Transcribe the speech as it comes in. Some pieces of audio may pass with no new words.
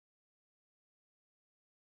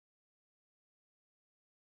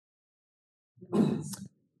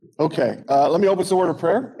Okay, let me open the word of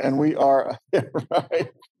prayer, and we are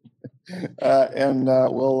right, and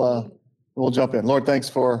we'll jump in. Lord, thanks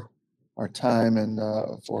for our time and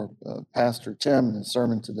for Pastor Tim and his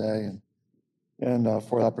sermon today, and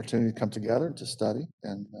for the opportunity to come together to study.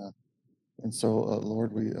 And so,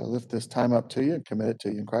 Lord, we lift this time up to you and commit it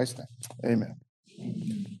to you in Christ's name. Amen.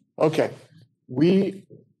 Okay, we've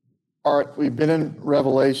been in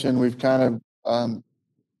Revelation. We've kind of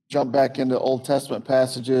jump back into Old Testament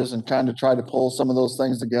passages and kind of try to pull some of those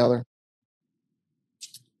things together.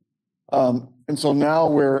 And so now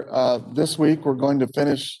this week we're going to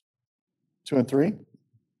finish 2 and 3.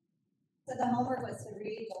 So the homework was to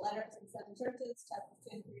read the letter to the 7 churches, chapters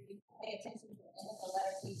 2 and 3, pay attention to the end of the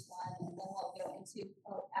letter to each one, and then we'll go into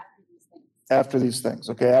after these things. After these things.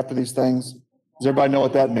 Okay, after these things. Does everybody know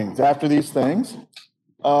what that means? After these things.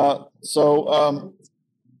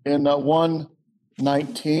 In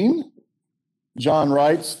 1:19, John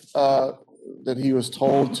writes that he was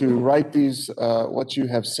told to write these, what you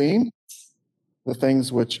have seen, the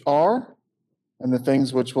things which are, and the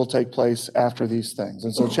things which will take place after these things.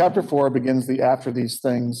 And so chapter 4 begins the after these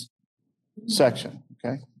things section,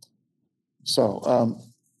 okay? So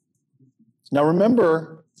now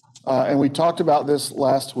remember, and we talked about this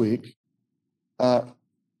last week,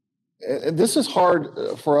 this is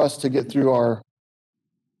hard for us to get through our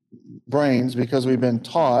brains because we've been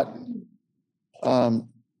taught our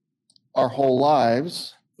whole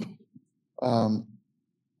lives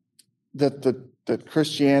that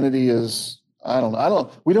Christianity is,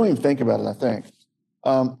 we don't even think about it, I think.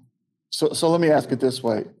 So let me ask it this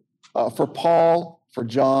way. For Paul, for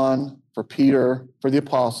John, for Peter, for the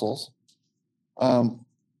apostles,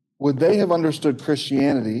 would they have understood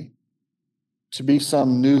Christianity to be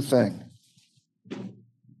some new thing?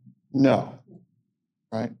 No,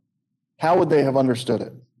 right? How would they have understood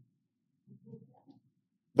it?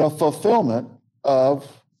 The fulfillment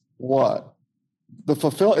of what?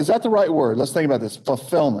 Is that the right word? Let's think about this.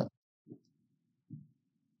 Fulfillment.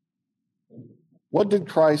 What did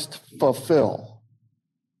Christ fulfill?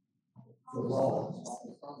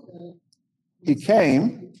 He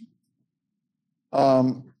came.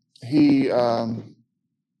 He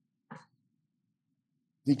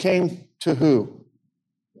came to who?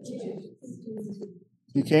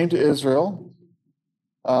 He came to Israel.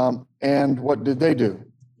 And what did they do?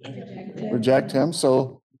 Reject him.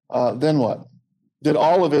 So then what? Did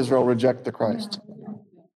all of Israel reject the Christ?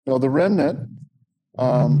 No, the remnant,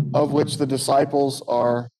 of which the disciples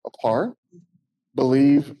are a part,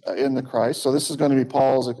 believe in the Christ. So this is going to be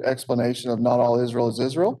Paul's explanation of not all Israel is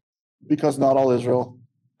Israel, because not all Israel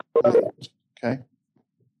believed. Okay.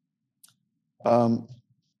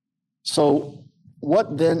 So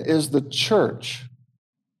what then is the church?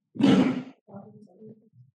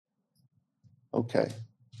 Okay.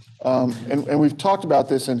 And we've talked about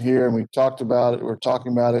this in here, and we're talking about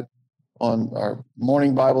it on our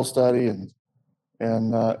morning Bible study,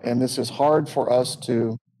 and this is hard for us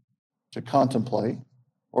to contemplate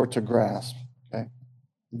or to grasp. Okay,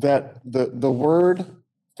 that the word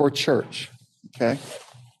for church. Okay,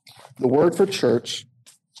 the word for church.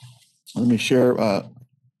 Let me share. Let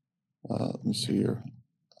me see here.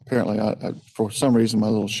 Apparently, I for some reason my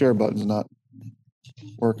little share button's not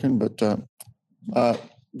working, but.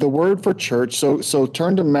 The word for church. So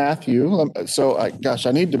turn to Matthew. I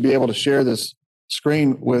need to be able to share this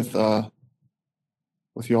screen with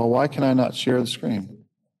you all. Why can I not share the screen?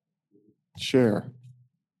 Share.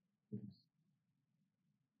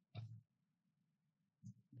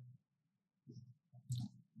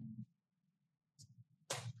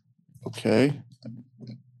 Okay.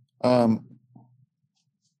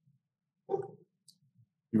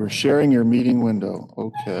 You were sharing your meeting window.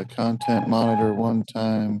 Okay. Content monitor one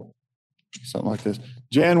time. Something like this.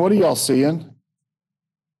 Jan, what are y'all seeing?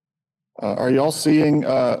 Are y'all seeing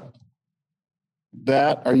that?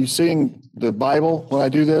 Are you seeing the Bible when I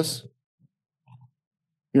do this?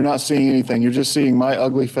 You're not seeing anything. You're just seeing my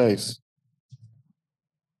ugly face.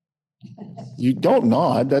 You don't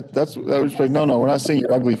nod. That was like, no, we're not seeing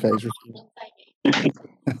your ugly face.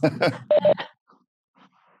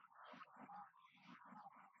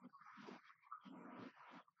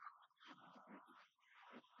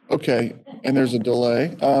 Okay, and there's a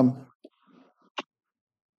delay.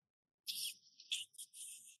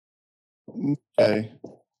 Okay.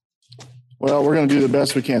 Well, we're going to do the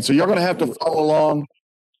best we can. So you're going to have to follow along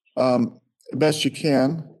best you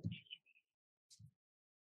can.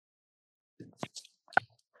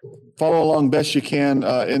 Follow along best you can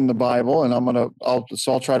in the Bible, and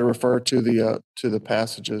I'll try to refer to the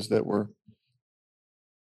passages that were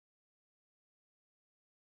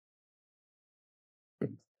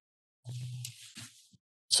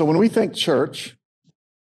So when we think church,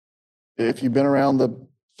 if you've been around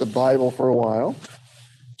the Bible for a while,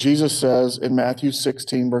 Jesus says in Matthew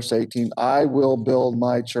 16, verse 18, I will build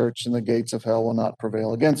my church and the gates of hell will not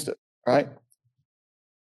prevail against it, right?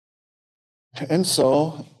 And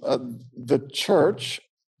so the church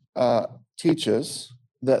teaches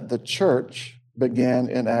that the church began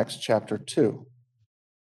in Acts chapter 2,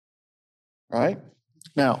 right?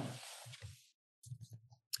 Now,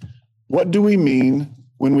 what do we mean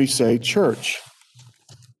when we say church?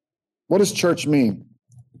 What does church mean?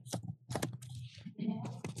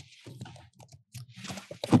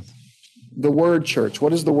 The word church.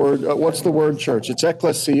 What is the word? What's the word church? It's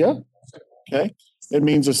ecclesia. Okay, it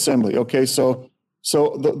means assembly. Okay, so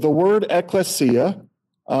the word ecclesia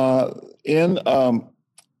in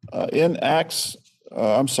Acts,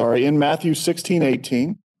 in Matthew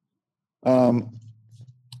 16:18,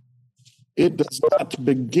 it does not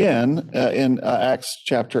begin in Acts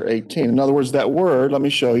chapter 18. In other words, that word, let me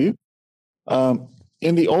show you.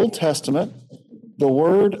 In the Old Testament, the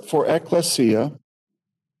word for ecclesia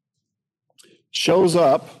shows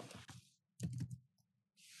up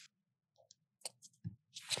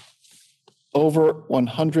over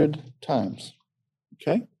 100 times.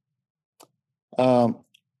 Okay?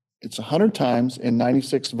 It's 100 times in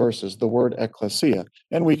 96 verses, the word ecclesia.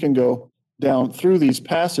 And we can go down through these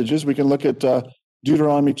passages. We can look at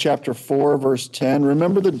Deuteronomy chapter 4, verse 10.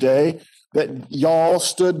 Remember the day that y'all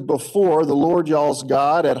stood before the Lord y'all's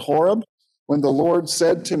God at Horeb, when the Lord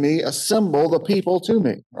said to me, assemble the people to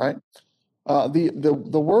me, right?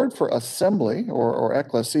 The word for assembly or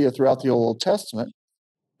ecclesia throughout the Old Testament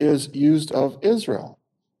is used of Israel,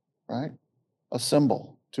 right?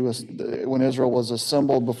 Assemble, when Israel was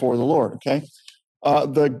assembled before the Lord, okay?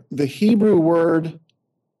 The Hebrew word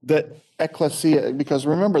that ecclesia, because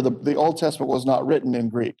remember, the Old Testament was not written in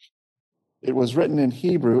Greek. It was written in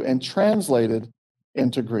Hebrew and translated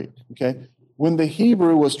into Greek, okay? When the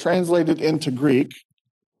Hebrew was translated into Greek,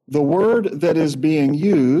 the word that is being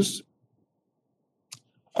used,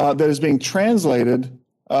 that is being translated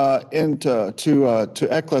to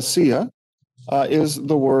ecclesia, is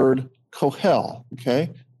the word kohel, okay?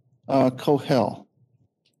 Kohel.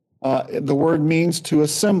 The word means to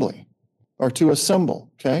assembly or to assemble,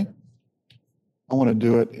 okay? I want to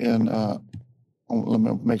do it in, let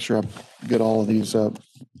me make sure I get all of these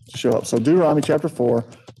show up. So Deuteronomy chapter 4,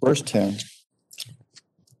 verse 10.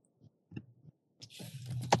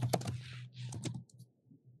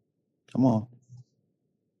 Come on.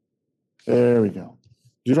 There we go.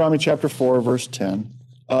 Deuteronomy chapter 4, verse 10.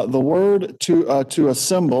 The word to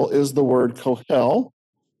assemble is the word kohel.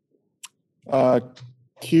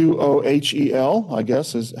 Qohel, I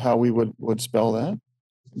guess, is how we would spell that.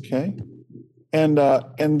 Okay. And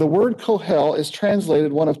the word kohel is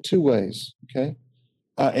translated one of two ways. Okay.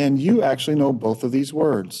 And you actually know both of these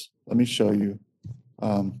words. Let me show you.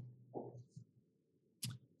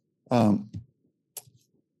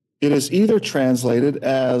 It is either translated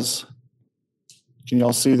as, can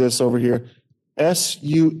y'all see this over here?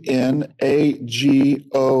 Sunagog,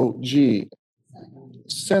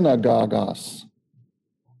 synagogos,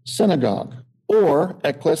 synagogue, or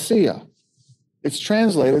ecclesia. It's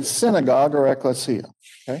translated synagogue or ecclesia.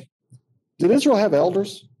 Okay. Did Israel have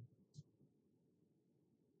elders?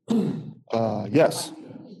 Yes.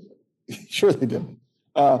 Sure they did.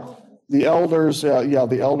 The elders,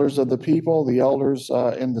 the elders of the people, the elders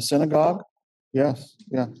in the synagogue. Yes,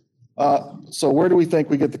 yeah. So where do we think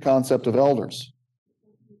we get the concept of elders?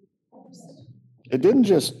 It didn't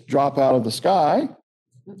just drop out of the sky,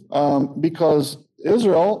 because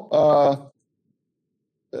Israel,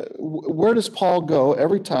 where does Paul go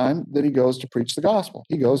every time that he goes to preach the gospel?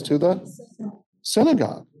 He goes to the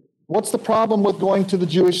synagogue. What's the problem with going to the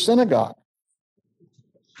Jewish synagogue?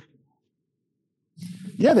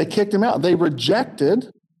 Yeah, they kicked him out. They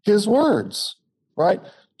rejected his words, right?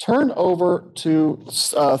 Turn over to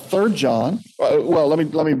 3 John. Well, let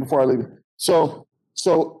me before I leave. So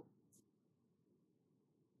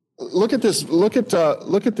look at this. Look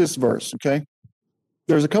at this verse. Okay,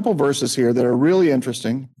 there's a couple verses here that are really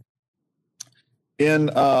interesting.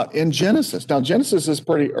 In Genesis. Now, Genesis is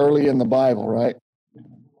pretty early in the Bible, right?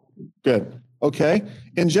 Good. Okay.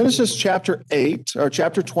 In Genesis chapter 8 or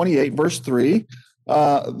chapter 28, verse 3.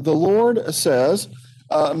 The Lord says,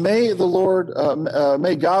 may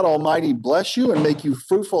God Almighty bless you and make you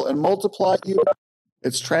fruitful and multiply you.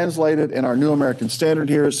 It's translated in our New American Standard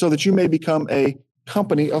here, so that you may become a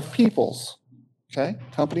company of peoples. Okay,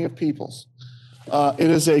 company of peoples. It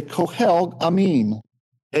is a kohel amim,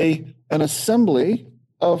 an assembly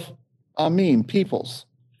of amim, peoples.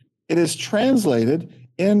 It is translated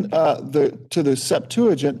in to the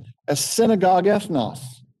Septuagint a synagogue ethnos.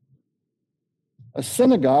 A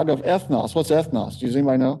synagogue of ethnos. What's ethnos? Does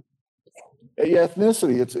anybody know?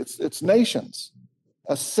 Ethnicity. It's nations.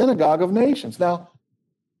 A synagogue of nations. Now,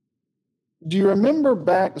 do you remember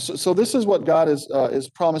back? So this is what God is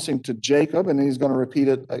promising to Jacob, and he's going to repeat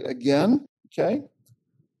it again. Okay.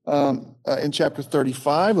 In chapter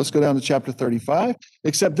 35. Let's go down to chapter 35.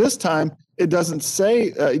 Except this time, it doesn't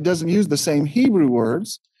say, it doesn't use the same Hebrew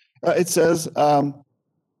words. It says a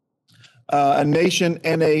nation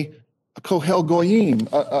and a kohel goyim.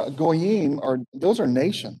 Goyim those are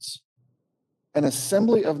nations. An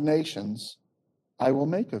assembly of nations I will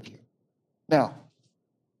make of you. Now,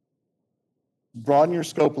 broaden your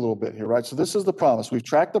scope a little bit here, right? So this is the promise. We've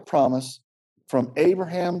tracked the promise from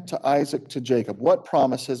Abraham to Isaac to Jacob. What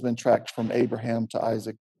promise has been tracked from Abraham to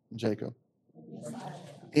Isaac and Jacob?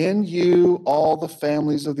 In you, all the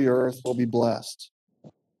families of the earth will be blessed.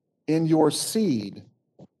 In your seed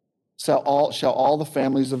shall all the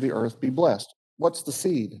families of the earth be blessed. What's the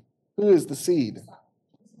seed? Who is the seed?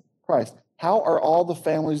 Christ. How are all the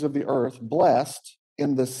families of the earth blessed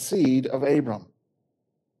in the seed of Abram?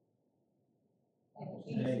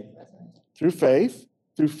 Through faith.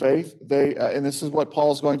 Through faith, they, and this is what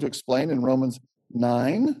Paul is going to explain in Romans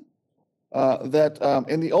 9, that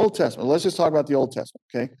in the Old Testament, let's just talk about the Old Testament,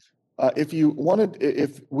 okay?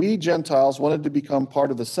 If we Gentiles wanted to become part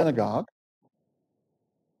of the synagogue,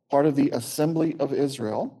 part of the assembly of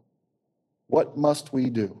Israel, what must we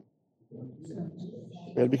do?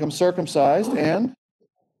 We had to become circumcised and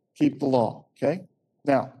keep the law, okay?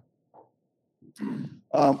 Now,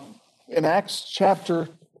 in Acts chapter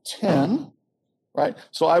 10, right?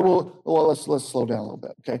 So let's slow down a little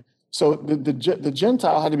bit, okay? So the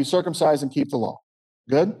Gentile had to be circumcised and keep the law.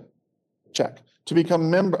 Good? Check. To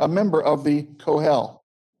become a member of the kohel.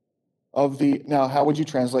 Now, how would you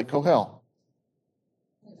translate kohel?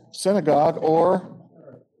 Synagogue or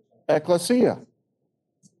ecclesia.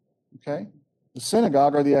 Okay? The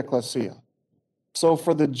synagogue or the ecclesia. So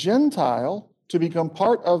for the Gentile to become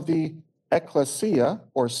part of the ecclesia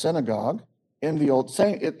or synagogue, in the old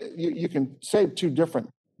saying, you can say two different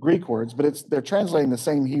Greek words, but they're translating the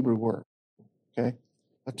same Hebrew word. Okay,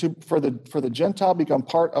 for the Gentile become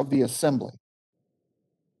part of the assembly,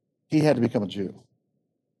 he had to become a Jew,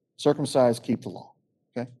 circumcised, keep the law.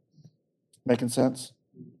 Okay, making sense?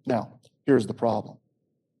 Now, here's the problem.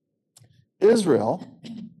 Israel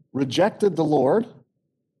rejected the Lord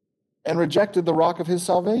and rejected the rock of his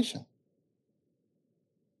salvation.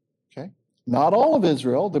 Okay. Not all of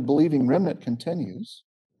Israel, the believing remnant continues.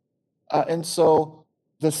 And so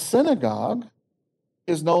the synagogue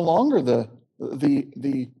is no longer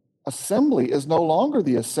the assembly is no longer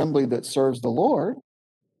the assembly that serves the Lord.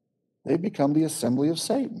 They become the assembly of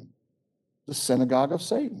Satan, the synagogue of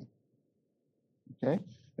Satan. Okay?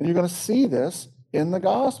 And you're going to see this in the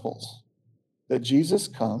Gospels, that Jesus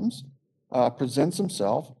comes, presents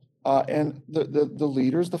himself, and the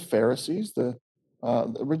leaders, the Pharisees,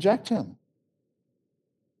 reject him.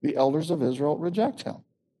 The elders of Israel reject him.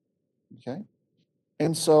 Okay?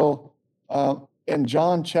 And so in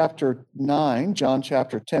John chapter 9, John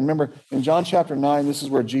chapter 10, remember in John chapter 9, this is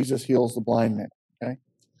where Jesus heals the blind man.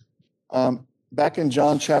 Okay? Back in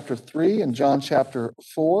John chapter 3 and John chapter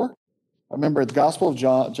 4, remember the Gospel of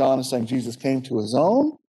John is saying Jesus came to his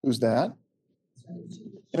own. Who's that?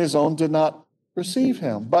 And his own did not receive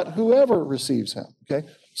him, but whoever receives him. Okay?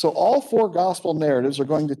 So all four gospel narratives are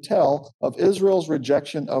going to tell of Israel's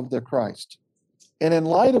rejection of the Christ. And in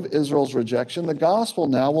light of Israel's rejection, the gospel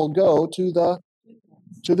now will go to the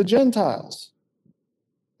Gentiles.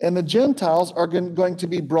 And the Gentiles are going to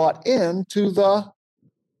be brought into the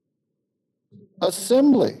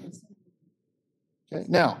assembly. Okay?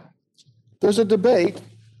 Now, there's a debate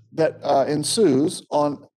that ensues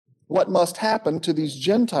on what must happen to these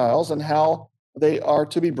Gentiles and how they are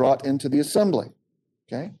to be brought into the assembly.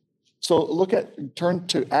 Okay, so turn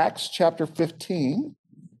to Acts chapter 15.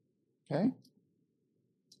 Okay.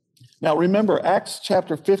 Now remember, Acts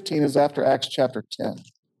chapter 15 is after Acts chapter 10.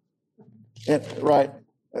 Right.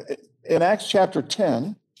 In Acts chapter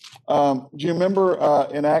 10, do you remember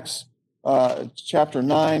in Acts chapter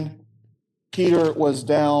 9, Peter was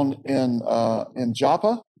down in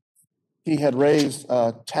Joppa. He had raised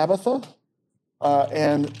Tabitha.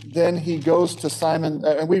 And then he goes to Simon,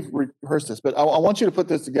 and we've rehearsed this, but I want you to put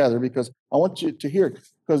this together because I want you to hear it,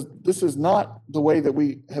 because this is not the way that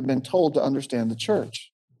we have been told to understand the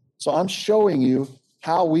church. So I'm showing you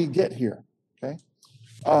how we get here, okay?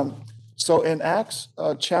 So in Acts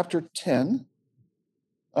chapter 10,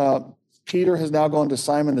 Peter has now gone to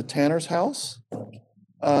Simon the tanner's house,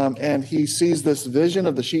 and he sees this vision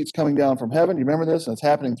of the sheets coming down from heaven. You remember this? And it's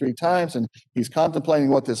happening 3 times, and he's contemplating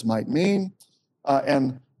what this might mean.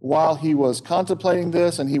 And while he was contemplating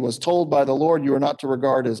this, and he was told by the Lord, you are not to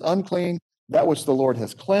regard as unclean that which the Lord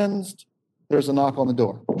has cleansed, there's a knock on the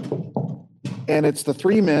door. And it's the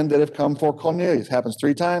 3 men that have come for Cornelius. It happens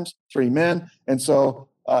 3 times, 3 men. And so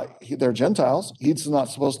they're Gentiles. He's not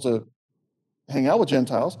supposed to hang out with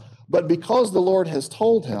Gentiles. But because the Lord has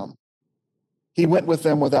told him, he went with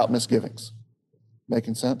them without misgivings.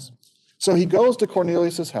 Making sense? So he goes to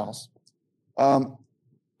Cornelius' house.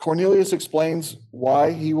 Cornelius explains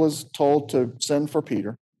why he was told to send for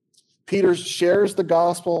Peter. Peter shares the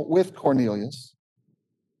gospel with Cornelius.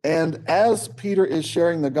 And as Peter is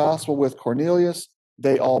sharing the gospel with Cornelius,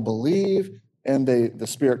 they all believe, and the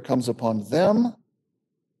Spirit comes upon them,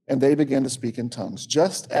 and they begin to speak in tongues,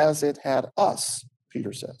 just as it had us,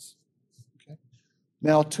 Peter says. Okay.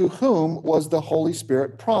 Now, to whom was the Holy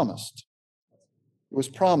Spirit promised? It was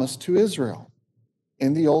promised to Israel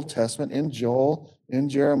in the Old Testament, in Joel, in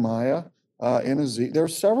Jeremiah, in Ezekiel. There are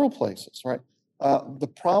several places, right?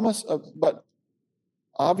 But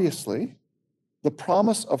obviously, the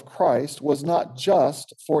promise of Christ was not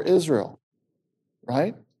just for Israel,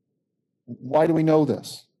 right? Why do we know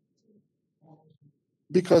this?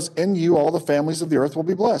 Because in you all the families of the earth will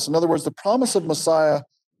be blessed. In other words, the promise of Messiah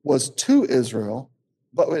was to Israel,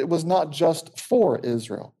 but it was not just for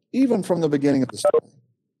Israel, even from the beginning of the story.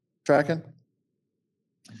 Tracking?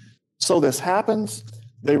 So this happens.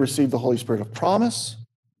 They receive the Holy Spirit of promise.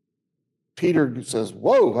 Peter says,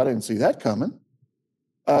 whoa, I didn't see that coming.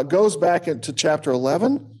 Goes back into chapter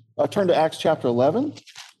 11. Turn to Acts chapter 11.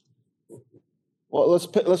 Well, let's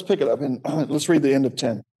pick it up and let's read the end of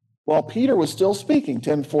 10. While Peter was still speaking,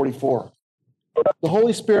 10:44, the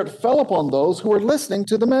Holy Spirit fell upon those who were listening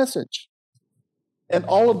to the message. And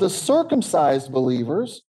all of the circumcised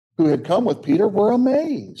believers who had come with Peter were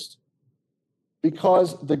amazed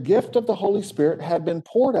because the gift of the Holy Spirit had been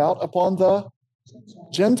poured out upon the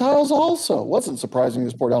Gentiles also. It wasn't surprising it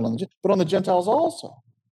was poured out on but on the Gentiles also.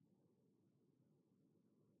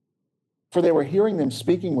 For they were hearing them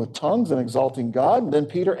speaking with tongues and exalting God. And then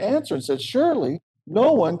Peter answered and said, surely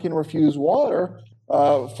no one can refuse water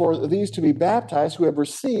for these to be baptized who have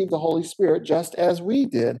received the Holy Spirit just as we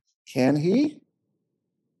did. Can he?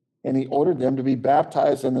 And he ordered them to be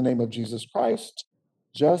baptized in the name of Jesus Christ,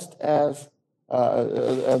 just as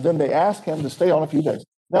then they asked him to stay on a few days.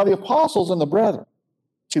 Now the apostles and the brethren,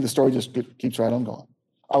 see, the story just keeps right on going.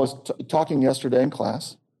 I was talking yesterday in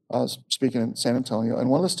class. I was speaking in San Antonio, and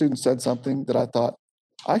one of the students said something that I thought,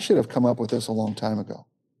 I should have come up with this a long time ago.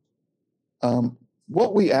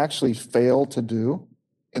 What we actually fail to do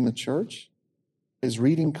in the church is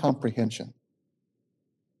reading comprehension.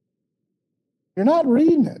 You're not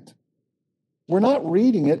reading it. We're not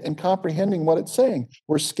reading it and comprehending what it's saying.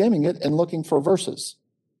 We're skimming it and looking for verses,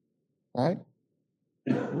 right?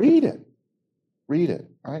 Read it. Read it,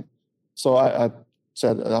 right? So I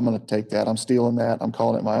said, I'm going to take that. I'm stealing that. I'm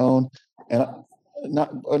calling it my own. And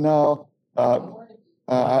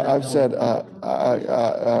I've said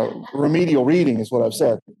remedial reading is what I've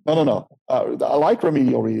said. No. I like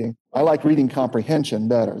remedial reading. I like reading comprehension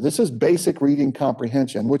better. This is basic reading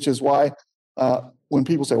comprehension, which is why when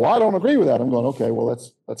people say, well, I don't agree with that, I'm going, okay, well,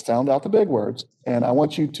 let's sound out the big words. And I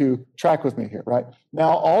want you to track with me here, right?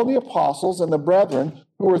 Now, all the apostles and the brethren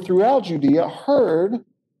who were throughout Judea heard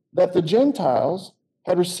that the Gentiles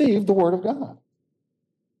had received the word of God.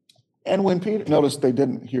 And when Peter, notice they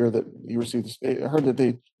didn't hear that he received, they heard that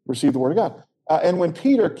they received the word of God. And when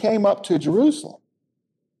Peter came up to Jerusalem,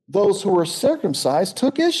 those who were circumcised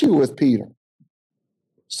took issue with Peter,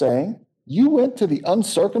 saying, you went to the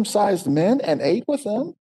uncircumcised men and ate with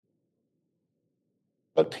them?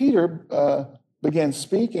 But Peter began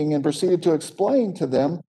speaking and proceeded to explain to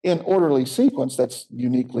them in orderly sequence, that's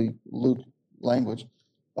uniquely Luke language.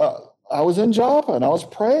 I was in Joppa and I was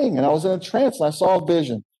praying and I was in a trance and I saw a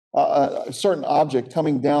vision, a certain object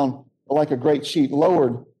coming down like a great sheet,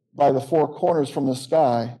 lowered by the 4 corners from the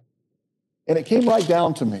sky. And it came right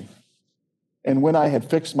down to me. And when I had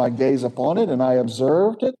fixed my gaze upon it and I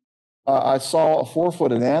observed it, I saw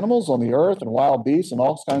 4-footed animals on the earth and wild beasts and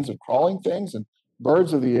all kinds of crawling things and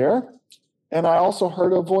birds of the air. And I also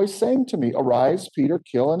heard a voice saying to me, arise, Peter,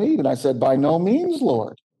 kill and eat. And I said, by no means,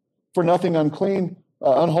 Lord, for nothing unclean,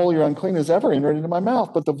 unholy or unclean has ever entered into my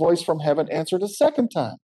mouth. But the voice from heaven answered a second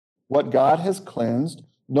time, what God has cleansed,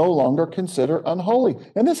 no longer consider unholy.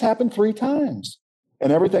 And this happened 3 times.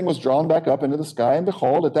 And everything was drawn back up into the sky. And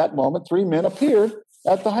behold, at that moment, 3 men appeared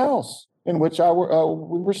at the house in which we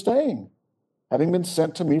were staying, having been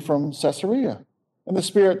sent to me from Caesarea. And the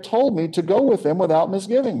Spirit told me to go with them without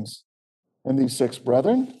misgivings. And these 6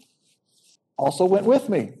 brethren also went with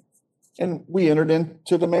me. And we entered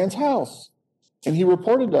into the man's house. And he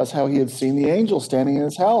reported to us how he had seen the angel standing in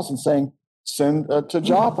his house and saying, send to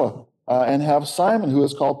Joppa and have Simon, who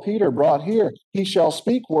is called Peter, brought here. He shall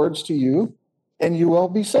speak words to you, and you will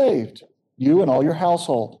be saved, you and all your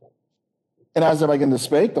household. And as I began to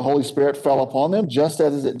speak, the Holy Spirit fell upon them, just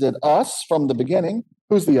as it did us from the beginning.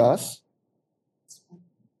 Who's the us?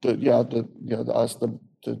 The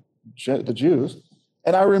Jews.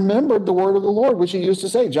 And I remembered the word of the Lord, which he used to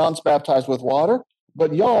say, John's baptized with water,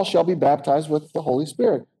 but y'all shall be baptized with the Holy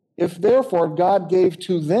Spirit. If therefore God gave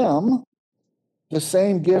to them the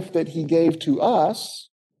same gift that he gave to us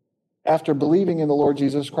after believing in the Lord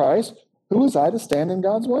Jesus Christ, who was I to stand in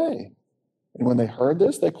God's way? And when they heard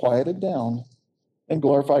this, they quieted down and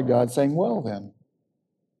glorified God, saying, well then,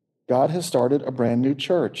 God has started a brand new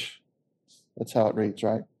church. That's how it reads,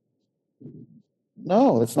 right?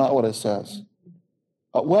 No, that's not what it says.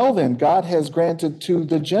 Well then, God has granted to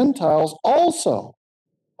the Gentiles also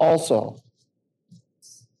with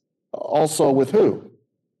who?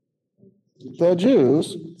 The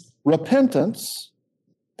Jews, repentance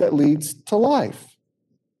that leads to life.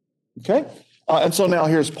 Okay? And so now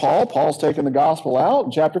here's Paul. Paul's taking the gospel out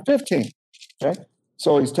in chapter 15. Okay?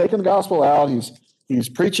 So he's taking the gospel out. He's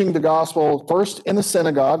preaching the gospel first in the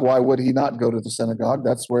synagogue. Why would he not go to the synagogue?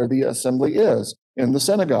 That's where the assembly is, in the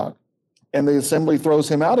synagogue. And the assembly throws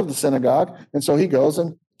him out of the synagogue. And so he goes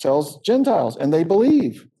and tells Gentiles, and they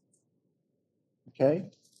believe. Okay?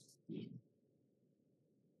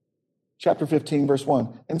 Chapter 15, verse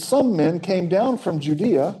 1. And some men came down from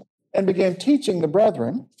Judea and began teaching the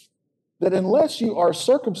brethren that unless you are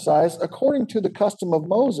circumcised according to the custom of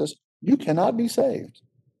Moses, you cannot be saved.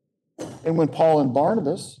 And when Paul and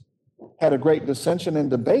Barnabas had a great dissension and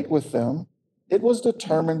debate with them, it was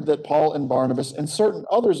determined that Paul and Barnabas and certain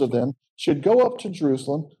others of them should go up to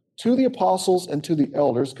Jerusalem to the apostles and to the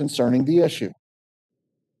elders concerning the issue.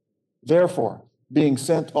 Therefore, being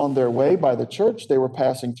sent on their way by the church, they were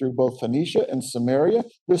passing through both Phoenicia and Samaria,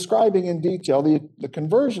 describing in detail the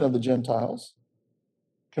conversion of the Gentiles,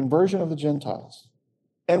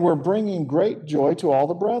 and were bringing great joy to all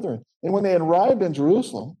the brethren. And when they had arrived in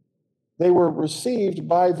Jerusalem, they were received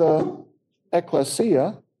by the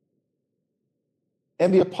ecclesia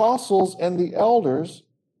and the apostles and the elders,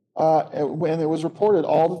 when it was reported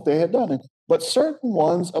all that they had done. But certain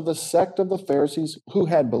ones of the sect of the Pharisees who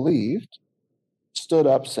had believed stood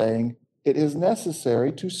up saying, it is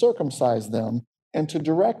necessary to circumcise them and to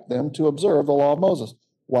direct them to observe the law of Moses.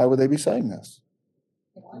 Why would they be saying this?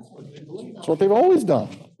 It's what they've always done.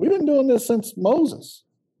 We've been doing this since Moses.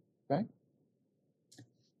 Okay?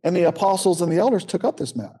 And the apostles and the elders took up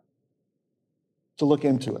this matter to look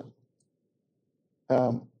into it.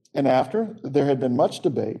 And after there had been much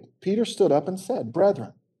debate, Peter stood up and said,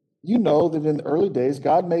 brethren, you know that in the early days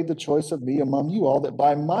God made the choice of me among you all, that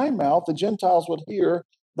by my mouth the Gentiles would hear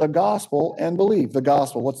the gospel and believe. The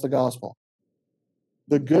gospel, what's the gospel?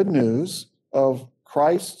 The good news of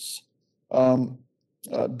Christ's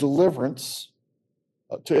deliverance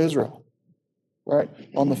to Israel, right?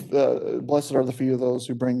 On the blessed are the feet of those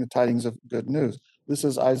who bring the tidings of good news. This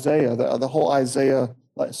is Isaiah, the whole Isaiah.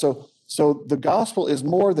 So the gospel is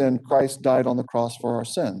more than Christ died on the cross for our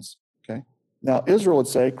sins. Okay. Now Israel would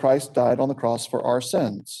say Christ died on the cross for our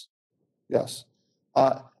sins. Yes.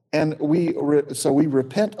 And we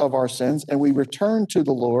repent of our sins and we return to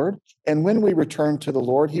the Lord. And when we return to the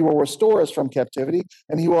Lord, he will restore us from captivity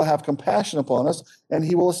and he will have compassion upon us and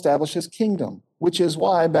he will establish his kingdom, which is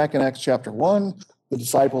why back in Acts chapter 1, the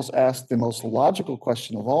disciples asked the most logical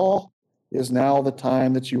question of all, is now the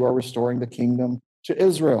time that you are restoring the kingdom to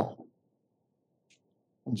Israel?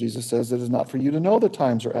 And Jesus says, it is not for you to know the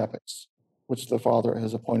times or epochs which the Father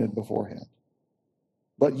has appointed beforehand.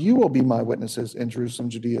 But you will be my witnesses in Jerusalem,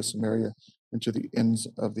 Judea, Samaria, and to the ends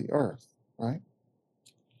of the earth, right?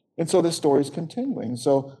 And so this story is continuing.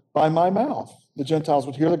 So by my mouth, the Gentiles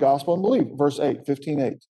would hear the gospel and believe. Verse 8,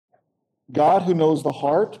 15:8. God, who knows the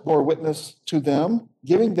heart, bore witness to them,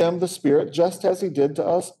 giving them the Spirit, just as he did to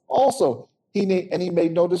us also. He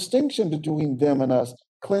made no distinction between them and us,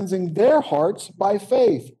 cleansing their hearts by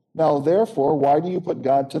faith. Now, therefore, why do you put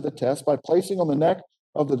God to the test by placing on the neck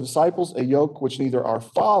of the disciples a yoke which neither our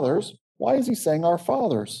fathers, why is he saying our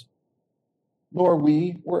fathers, nor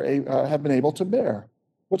we have been able to bear?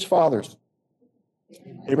 Which fathers?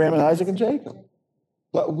 Abraham and Isaac and Jacob.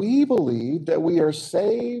 But we believe that we are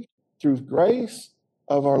saved through grace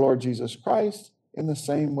of our Lord Jesus Christ in the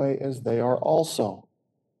same way as they are also.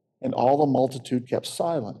 And all the multitude kept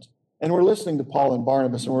silent. And we're listening to Paul and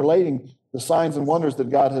Barnabas and we're relating the signs and wonders that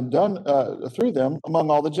God had done through them among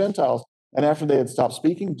all the Gentiles. And after they had stopped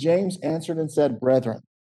speaking, James answered and said, Brethren,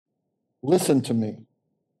 listen to me.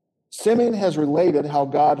 Simeon has related how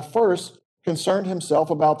God first concerned himself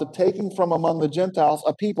about the taking from among the Gentiles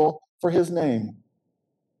a people for his name.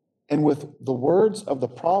 And with the words of the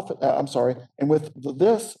prophet, and with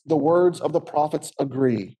this, the words of the prophets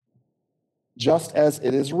agree, just as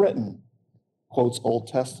it is written, quotes Old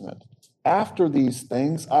Testament. After these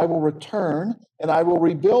things, I will return and I will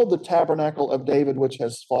rebuild the tabernacle of David, which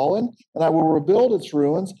has fallen, and I will rebuild its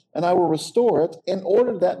ruins and I will restore it in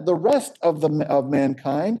order that the rest of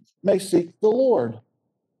mankind may seek the Lord.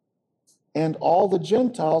 And all the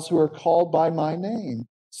Gentiles who are called by my name,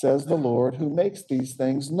 says the Lord, who makes these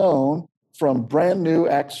things known from brand new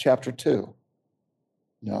Acts chapter 2.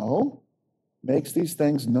 No, makes these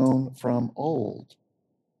things known from old.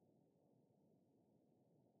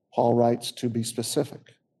 Paul writes to be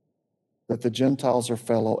specific, that the Gentiles are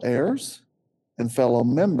fellow heirs and fellow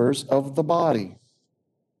members of the body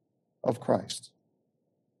of Christ.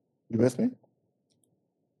 You with me?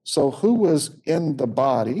 So who was in the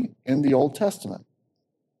body in the Old Testament?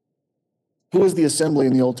 Who was the assembly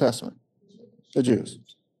in the Old Testament? The Jews.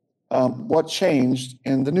 What changed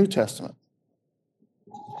in the New Testament?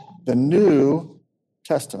 The New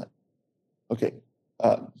Testament. Okay.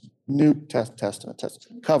 Testament.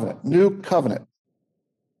 Covenant. New covenant.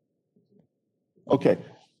 Okay.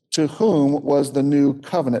 To whom was the new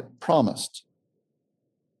covenant promised?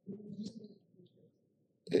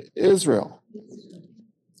 Israel.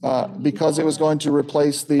 Because it was going to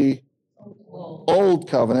replace the old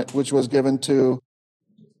covenant, which was given to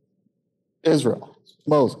Israel,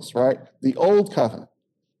 Moses, right? The old covenant.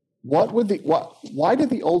 Why did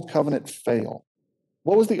the old covenant fail?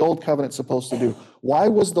 What was the old covenant supposed to do? Why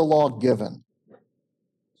was the law given?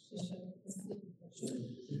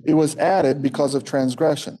 It was added because of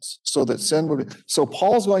transgressions, so that sin would. So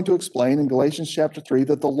Paul's going to explain in Galatians chapter 3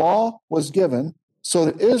 that the law was given so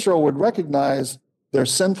that Israel would recognize their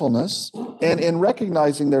sinfulness, and in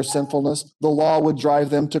recognizing their sinfulness, the law would drive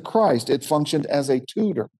them to Christ. It functioned as a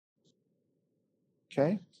tutor.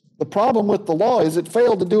 Okay? The problem with the law is it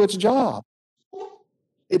failed to do its job.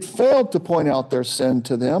 It failed to point out their sin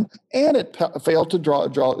to them, and it failed to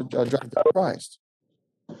drive them to Christ.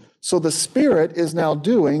 So the Spirit is now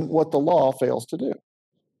doing what the law fails to do.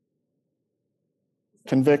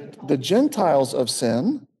 Convict the Gentiles of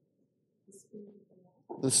sin.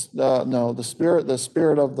 The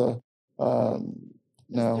spirit of the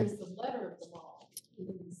no. There's the letter of the law.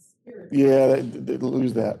 Yeah, they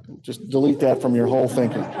lose that. Just delete that from your whole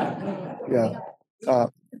thinking. Yeah,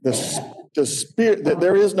 the spirit.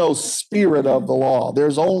 There is no spirit of the law.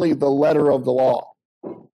 There's only the letter of the law.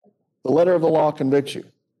 The letter of the law convicts you.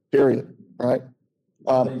 Period. Right.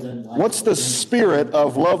 What's the spirit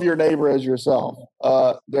of love your neighbor as yourself?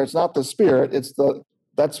 There's not the spirit.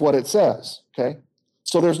 That's what it says. Okay.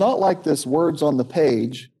 So there's not like this words on the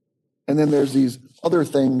page, and then there's these other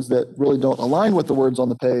things that really don't align with the words on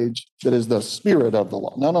the page that is the spirit of the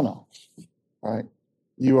law. No. All right?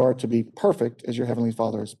 You are to be perfect as your heavenly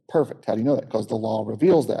Father is perfect. How do you know that? Because the law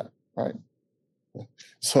reveals that, right?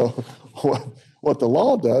 So what the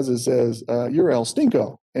law does is says, you're El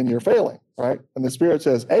Stinko and you're failing, right? And the Spirit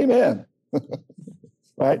says, amen,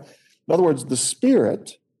 right? In other words, the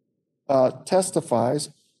Spirit testifies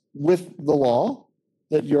with the law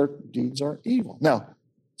that your deeds are evil. Now,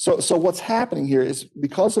 so what's happening here is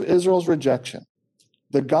because of Israel's rejection,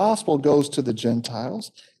 the gospel goes to the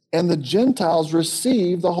Gentiles, and the Gentiles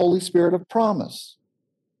receive the Holy Spirit of promise.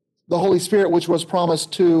 The Holy Spirit, which was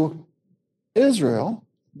promised to Israel,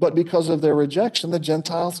 but because of their rejection, the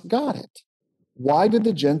Gentiles got it. Why did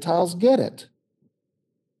the Gentiles get it?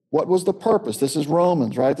 What was the purpose? This is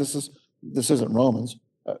Romans, right? This isn't Romans.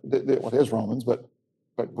 What is Romans? But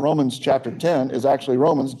Romans chapter 10 is actually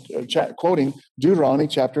Romans quoting Deuteronomy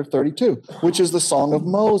chapter 32, which is the Song of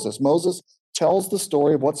Moses. Moses tells the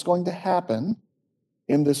story of what's going to happen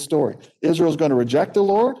in this story. Israel's going to reject the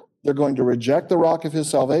Lord. They're going to reject the rock of his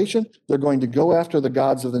salvation. They're going to go after the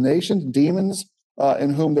gods of the nations, demons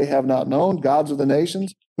in whom they have not known, gods of the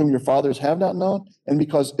nations whom your fathers have not known. And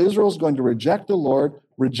because Israel's going to reject the Lord,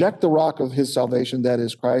 reject the rock of his salvation, that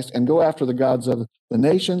is Christ, and go after the gods of the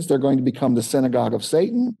nations, they're going to become the synagogue of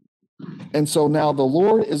Satan. And so now the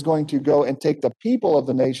Lord is going to go and take the people of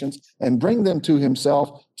the nations and bring them to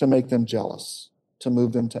himself to make them jealous, to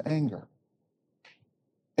move them to anger.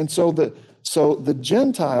 And so the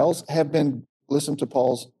Gentiles have been, listen to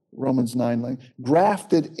Paul's Romans 9,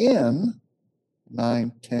 grafted in,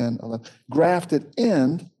 9, 10, 11, grafted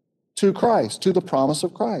in to Christ, to the promise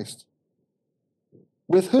of Christ.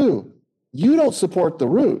 With who? You don't support the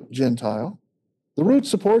root, Gentile. The root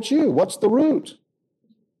supports you. What's the root?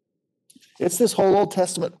 It's this whole Old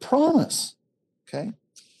Testament promise, okay?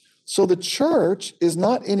 So the church is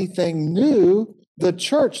not anything new. The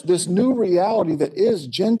church, this new reality that is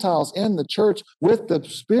Gentiles in the church with the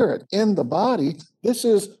Spirit in the body, this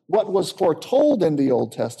is what was foretold in the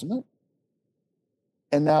Old Testament,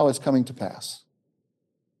 and now is coming to pass,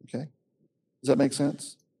 okay? Does that make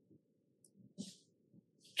sense?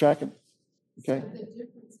 Tracking? Okay. So the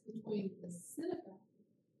difference between the synagogue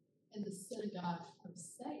and the synagogue of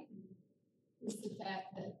Satan is the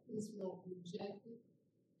fact that Israel rejected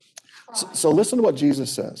Christ. So listen to what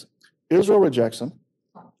Jesus says. Israel rejects him.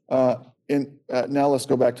 Now let's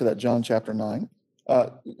go back to that John chapter 9.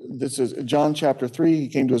 This is John chapter 3. He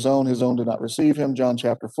came to his own did not receive him. John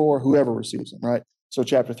chapter 4, whoever receives him, right? So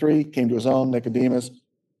chapter 3, came to his own, Nicodemus,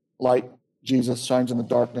 light, Jesus shines in the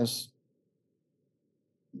darkness,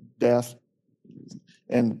 death,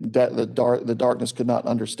 and the darkness could not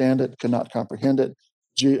understand it, could not comprehend it.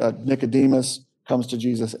 Nicodemus comes to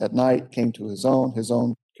Jesus at night, came to his own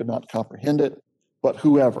could not comprehend it, but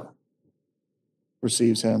whoever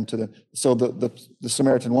receives him so the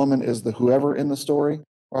Samaritan woman is the whoever in the story,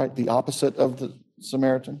 right? The opposite of the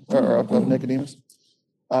Samaritan or of Nicodemus.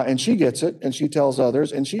 And she gets it and she tells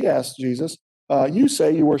others and she asks Jesus, you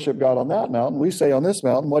say you worship God on that mountain. We say on this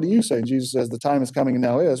mountain. What do you say? And Jesus says, the time is coming and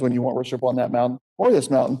now is when you won't worship on that mountain or this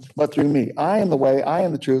mountain, but through me. I am the way, I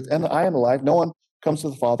am the truth, and I am the life. No one comes to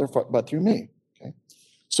the Father but through me. Okay.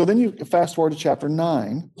 So then you fast forward to chapter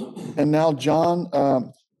 9, and now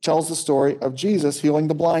John tells the story of Jesus healing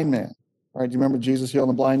the blind man. Right? Do you remember Jesus healing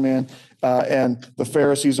the blind man? And the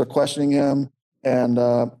Pharisees are questioning him, and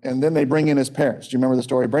then they bring in his parents. Do you remember the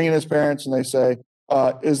story? Bring in his parents, and they say,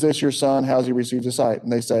 is this your son? How's he received his sight?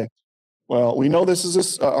 And they say, well, we know this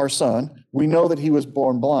is our son. We know that he was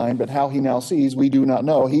born blind, but how he now sees, we do not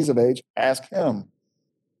know. He's of age. Ask him.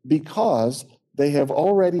 Because they have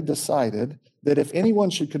already decided that if anyone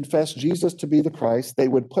should confess Jesus to be the Christ, they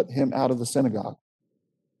would put him out of the synagogue.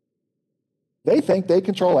 They think they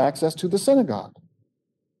control access to the synagogue.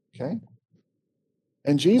 Okay?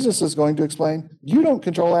 And Jesus is going to explain, you don't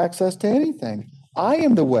control access to anything. I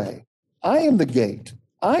am the way. I am the gate.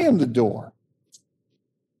 I am the door.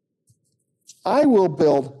 I will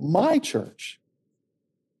build my church,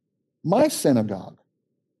 my synagogue,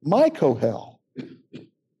 my kohel.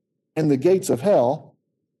 And the gates of hell,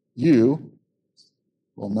 you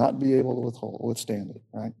will not be able to withstand it,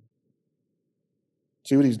 right?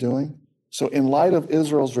 See what he's doing? So in light of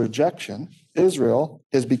Israel's rejection, Israel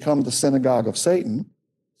has become the synagogue of Satan.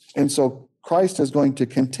 And so Christ is going to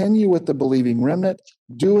continue with the believing remnant,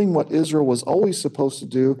 doing what Israel was always supposed to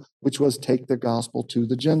do, which was take the gospel to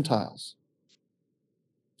the Gentiles.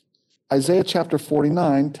 Isaiah chapter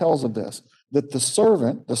 49 tells of this, that the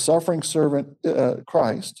servant, the suffering servant,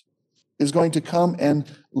 Christ, is going to come and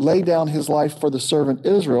lay down his life for the servant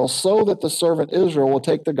Israel so that the servant Israel will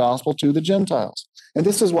take the gospel to the Gentiles. And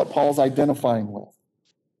this is what Paul's identifying with.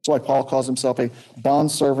 That's why Paul calls himself a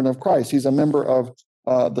bondservant of Christ. He's a member of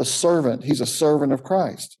the servant. He's a servant of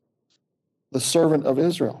Christ, the servant of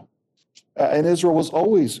Israel. And Israel was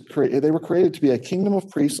always created. They were created to be a kingdom of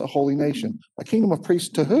priests, a holy nation. A kingdom of priests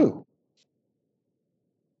to who?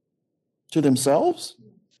 To themselves?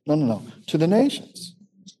 No. To the nations.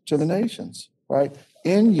 To the nations, right?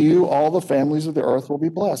 In you, all the families of the earth will be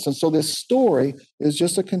blessed. And so this story is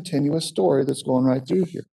just a continuous story that's going right through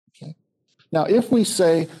here. Okay. Now, if we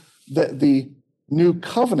say that the new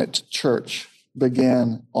covenant church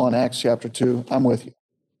began on Acts chapter 2, I'm with you.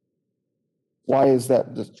 Why is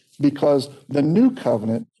that? Because the new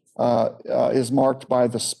covenant is marked by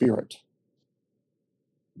the Spirit.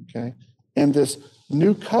 Okay. And this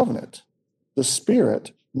new covenant, the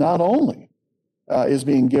Spirit, not only is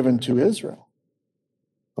being given to Israel,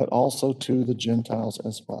 but also to the Gentiles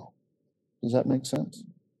as well. Does that make sense?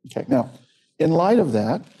 Okay. Now, in light of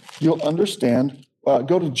that, you'll understand.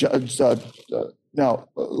 Go to now.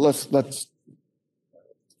 Let's.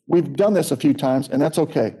 We've done this a few times, and that's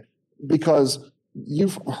okay, because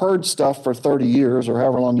you've heard stuff for 30 years or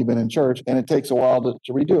however long you've been in church, and it takes a while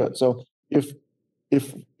to redo it. So if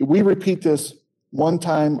we repeat this one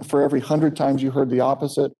time for every 100 times you heard the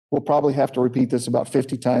opposite, we'll probably have to repeat this about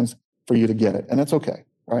 50 times for you to get it, and that's okay,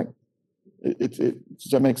 right?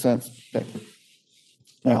 Does that make sense? Okay.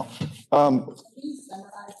 Now, Can you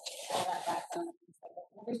summarize all that background?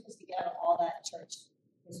 What are we supposed to get out of all that church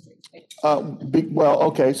history?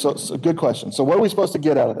 Okay, so good question. So what are we supposed to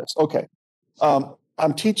get out of this? Okay,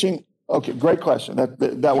 I'm teaching. Okay, great question.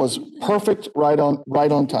 That was perfect, right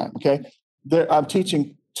on time. Okay, I'm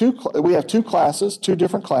teaching we have two classes, two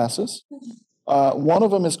different classes. One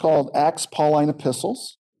of them is called Acts Pauline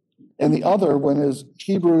Epistles, and the other one is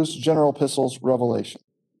Hebrews General Epistles Revelation.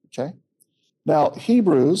 Okay? Now,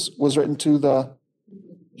 Hebrews was written to the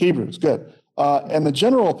Hebrews, good. And the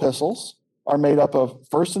general epistles are made up of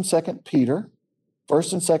 1st and 2nd Peter,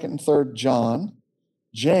 1st and 2nd and 3rd John,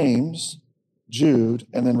 James, Jude,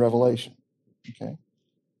 and then Revelation. Okay?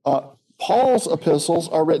 Paul's epistles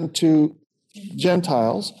are written to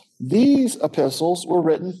Gentiles. These epistles were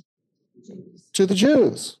written to the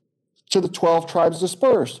Jews, to the 12 tribes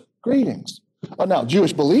dispersed. Greetings. Now,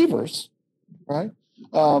 Jewish believers, right?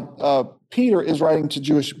 Peter is writing to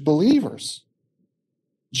Jewish believers.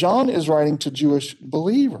 John is writing to Jewish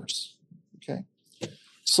believers. Okay,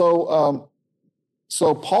 so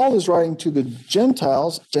Paul is writing to the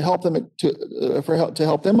Gentiles to help them to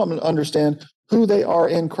help them understand who they are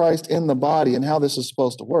in Christ in the body and how this is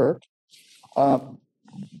supposed to work.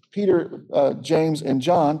 Peter, James, and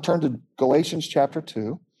John, turn to Galatians chapter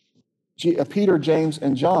 2. Peter, James,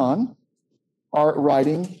 and John are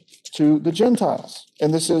writing to the Gentiles.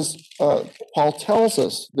 And this is, Paul tells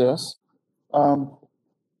us this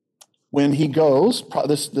when he goes,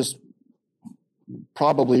 this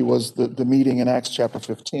probably was the meeting in Acts chapter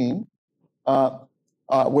 15,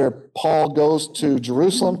 where Paul goes to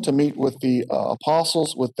Jerusalem to meet with the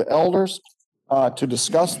apostles, with the elders, to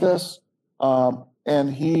discuss this.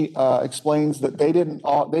 And he explains that they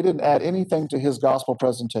didn't add anything to his gospel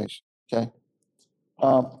presentation. Okay,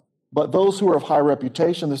 but those who are of high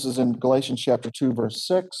reputation, this is in Galatians chapter 2, verse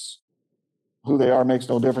 6, who they are makes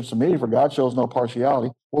no difference to me, for God shows no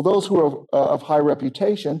partiality. Well, those who are of high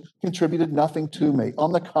reputation contributed nothing to me.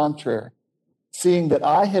 On the contrary, seeing that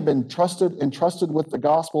I have been entrusted with the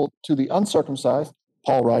gospel to the uncircumcised,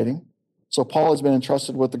 Paul writing. So Paul has been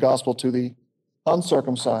entrusted with the gospel to the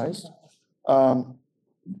uncircumcised,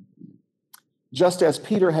 just as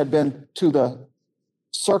Peter had been to the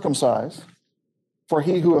circumcised. For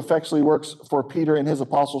he who effectually works for Peter in his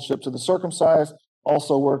apostleship to the circumcised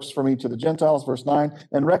also works for me to the Gentiles. Verse 9,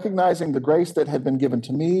 and recognizing the grace that had been given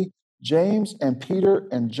to me, James and Peter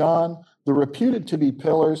and John, the reputed to be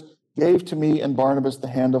pillars, gave to me and Barnabas the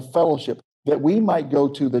hand of fellowship, that we might go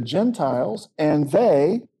to the Gentiles and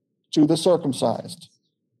they to the circumcised.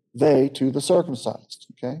 They to the circumcised.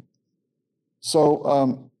 Okay?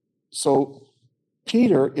 So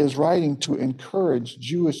Peter is writing to encourage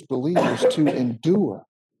Jewish believers to endure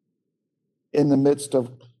in the midst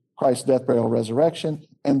of Christ's death, burial, resurrection,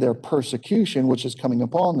 and their persecution, which is coming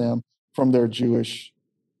upon them from their Jewish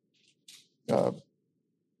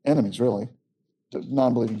enemies, really, the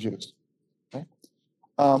non-believing Jews. Okay?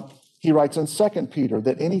 He writes in 2 Peter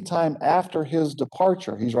that any time after his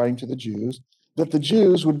departure, he's writing to the Jews, that the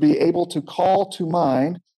Jews would be able to call to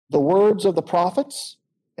mind the words of the prophets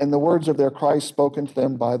and the words of their Christ spoken to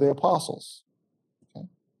them by the apostles. Okay?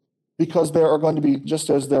 Because there are going to be, just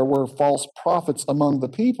as there were false prophets among the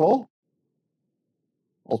people,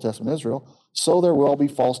 Old Testament Israel, so there will be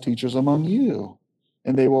false teachers among you.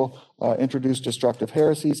 And they will introduce destructive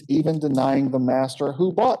heresies, even denying the master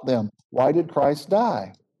who bought them. Why did Christ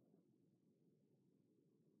die?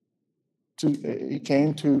 He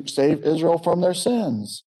came to save Israel from their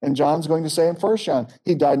sins. And John's going to say in 1 John,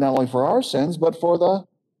 he died not only for our sins, but for the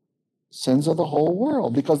sins of the whole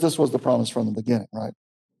world, because this was the promise from the beginning, right?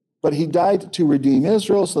 But he died to redeem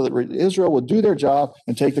Israel so that Israel would do their job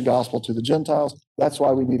and take the gospel to the Gentiles. That's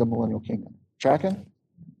why we need a millennial kingdom. Tracking?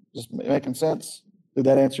 Just making sense? Did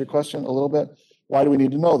that answer your question a little bit? Why do we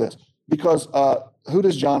need to know this? Because who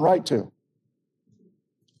does John write to?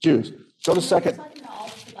 Jews. Go to second. We're talking all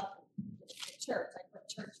this about the church, like what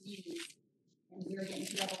church means, and we're getting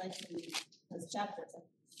to Revelation, those chapters.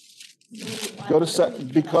 Go to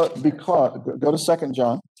go to 2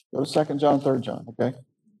 John. Go to 2 John, 3 John, okay?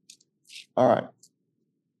 All right.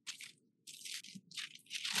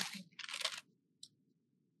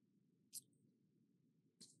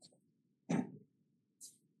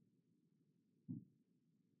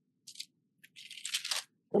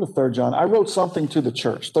 Go to 3 John. I wrote something to the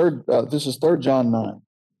church. This is 3 John 9.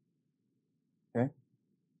 Okay.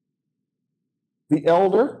 The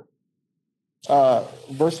elder,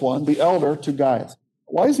 verse 1, the elder to Gaius.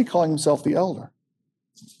 Why is he calling himself the elder?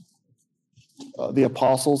 The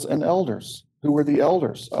apostles and elders. Who were the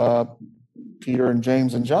elders? Peter and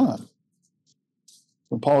James and John.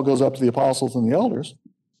 When Paul goes up to the apostles and the elders,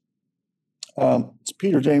 it's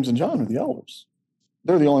Peter, James, and John are the elders.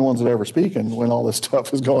 They're the only ones that ever speaking when all this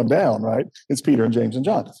stuff is going down, right? It's Peter and James and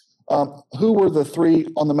John. Who were the three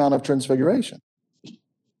on the Mount of Transfiguration?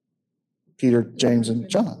 Peter, James, and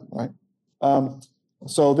John, right?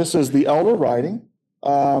 So this is the elder writing.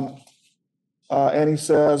 And he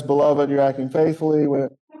says, beloved, you're acting faithfully.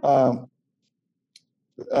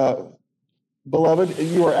 Beloved,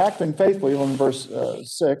 you are acting faithfully, in verse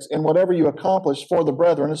 6, in whatever you accomplish for the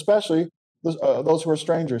brethren, especially those who are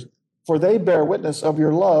strangers. For they bear witness of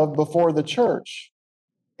your love before the church,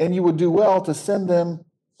 and you would do well to send them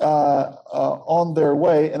on their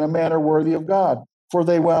way in a manner worthy of God. For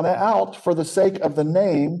they went out for the sake of the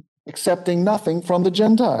name, accepting nothing from the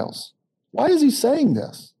Gentiles. Why is he saying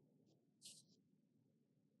this?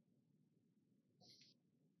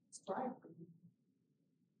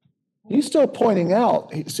 He's still pointing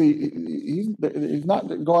out, he's not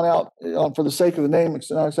going out for the sake of the name,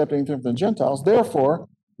 not accepting anything from the Gentiles. Therefore,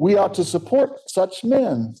 we ought to support such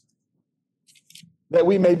men, that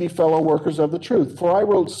we may be fellow workers of the truth. For I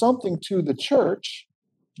wrote something to the church,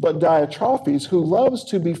 but Diotrephes, who loves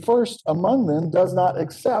to be first among them, does not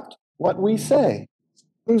accept what we say.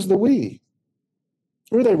 Who's the we?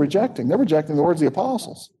 Who are they rejecting? They're rejecting the words of the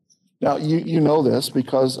apostles. Now, you know this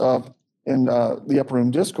because in the Upper Room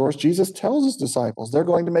Discourse, Jesus tells his disciples, they're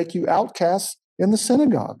going to make you outcasts in the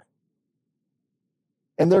synagogue.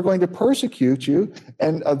 And they're going to persecute you,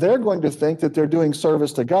 and they're going to think that they're doing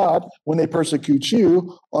service to God when they persecute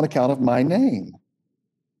you on account of my name.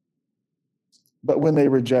 But when they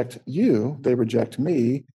reject you, they reject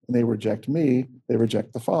me, and they reject me, they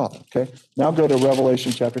reject the Father. Okay. Now go to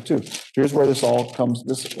Revelation chapter 2. Here's where this all comes.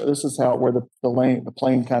 This is where the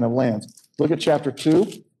plane kind of lands. Look at chapter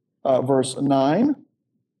 2, verse 9.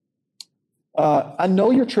 I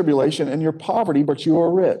know your tribulation and your poverty, but you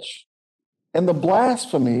are rich. And the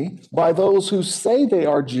blasphemy by those who say they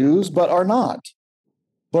are Jews, but are not,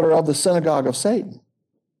 but are of the synagogue of Satan.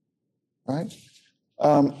 Right?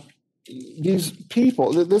 These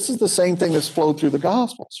people, this is the same thing that's flowed through the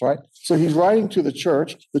Gospels, right? So he's writing to the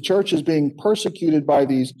church. The church is being persecuted by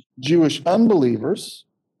these Jewish unbelievers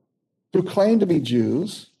who claim to be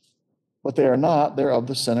Jews, but they are not. They're of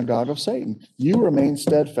the synagogue of Satan. You remain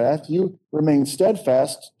steadfast. You remain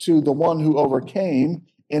steadfast to the one who overcame.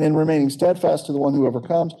 And in remaining steadfast to the one who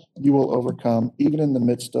overcomes, you will overcome, even in the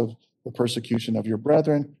midst of the persecution of your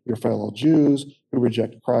brethren, your fellow Jews who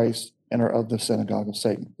reject Christ and are of the synagogue of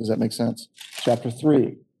Satan. Does that make sense? Chapter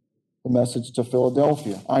 3, the message to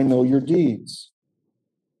Philadelphia. I know your deeds.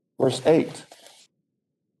 Verse 8,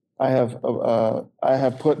 I have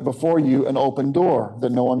put before you an open door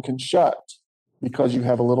that no one can shut, because you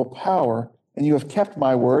have a little power, and you have kept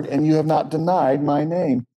my word, and you have not denied my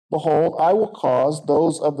name. Behold, I will cause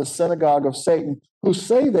those of the synagogue of Satan who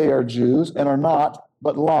say they are Jews and are not,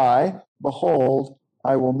 but lie. Behold,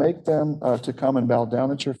 I will make them to come and bow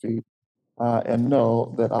down at your feet and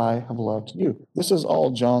know that I have loved you. This is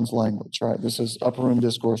all John's language, right? This is Upper Room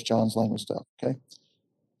Discourse, John's language stuff, okay?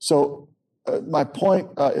 So my point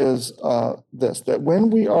is this, that when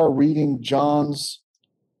we are reading John's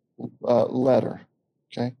letter,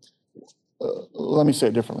 okay, let me say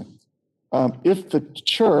it differently. If the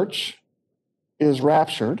church is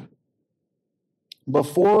raptured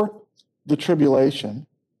before the tribulation,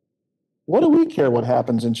 what do we care what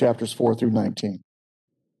happens in chapters 4 through 19?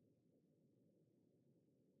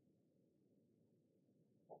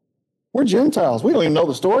 We're Gentiles. We don't even know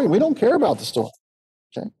the story. We don't care about the story.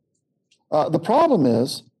 Okay. The problem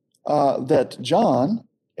is that John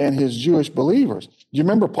and his Jewish believers, do you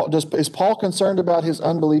remember, is Paul concerned about his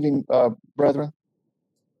unbelieving brethren?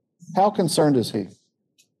 How concerned is he?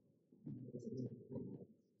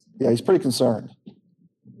 Yeah, he's pretty concerned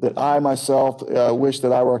that I myself wish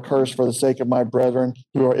that I were accursed for the sake of my brethren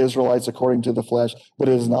who are Israelites according to the flesh, but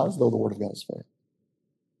it is not as though the word of God is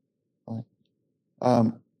faith.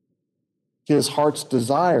 Right? His heart's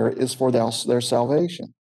desire is for their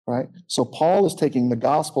salvation, right? So Paul is taking the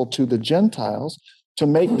gospel to the Gentiles to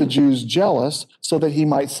make the Jews jealous so that he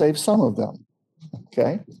might save some of them,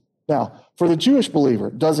 okay? Now, for the Jewish believer,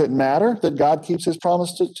 does it matter that God keeps his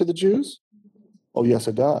promise to the Jews? Oh, yes,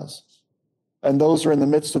 it does. And those are in the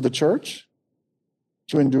midst of the church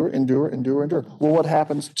to endure. Well, what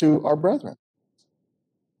happens to our brethren?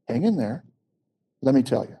 Hang in there. Let me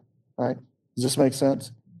tell you, right? Does this make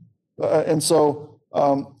sense? And so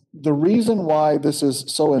the reason why this is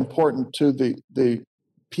so important to the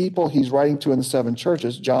people he's writing to in the 7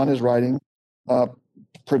 churches, John is writing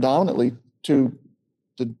predominantly to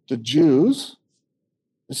the Jews.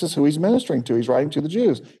 This is who he's ministering to. He's writing to the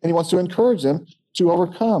Jews. And he wants to encourage them to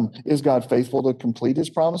overcome. Is God faithful to complete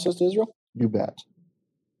his promises to Israel? You bet.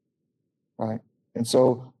 Right? And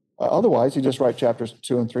so otherwise, he just write chapters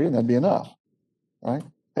 2 and 3, and that'd be enough. Right?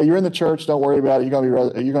 Hey, you're in the church. Don't worry about it. You're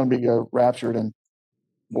going to be raptured, and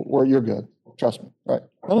you're good. Trust me. Right?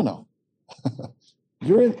 No.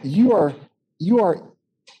 You are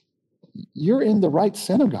you're in the right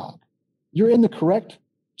synagogue. You're in the correct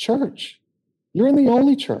church. You're in the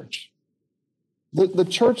only church. The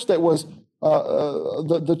church that was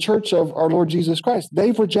the church of our Lord Jesus Christ.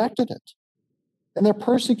 They've rejected it. And they're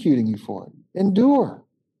persecuting you for it. Endure.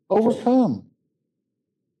 Overcome.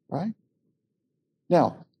 Right?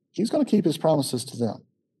 Now, he's going to keep his promises to them.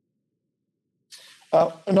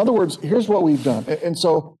 In other words, here's what we've done. And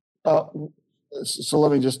so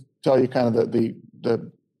let me just tell you kind of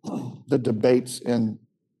the debates in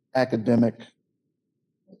academic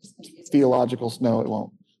theological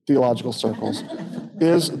circles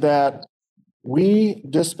is that we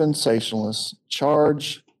dispensationalists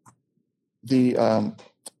charge the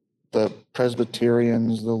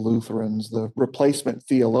Presbyterians, the Lutherans, the replacement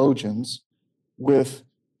theologians with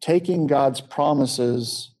taking God's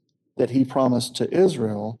promises that he promised to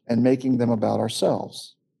Israel and making them about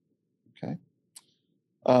ourselves. Okay?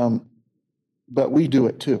 But we do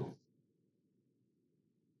it too.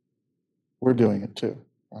 We're doing it too,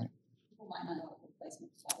 right?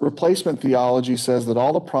 Replacement theology says that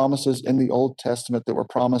all the promises in the Old Testament that were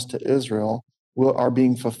promised to Israel are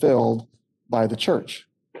being fulfilled by the church,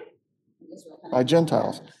 by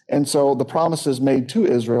Gentiles. And so the promises made to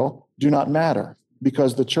Israel do not matter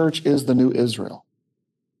because the church is the new Israel.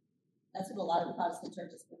 That's what a lot of the Protestant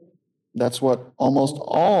churches believe. That's what almost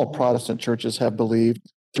all Protestant churches have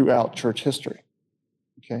believed throughout church history.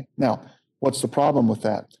 Okay. Now, what's the problem with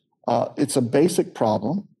that? It's a basic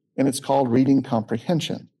problem, and it's called reading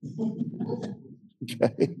comprehension.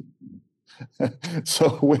 Okay.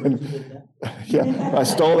 So I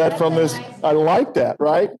stole that from this. I like that,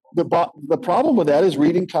 right? The problem with that is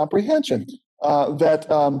reading comprehension.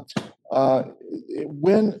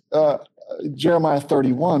 When Jeremiah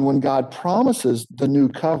 31, when God promises the new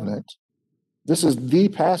covenant, this is the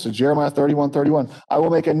passage, Jeremiah 31:31. I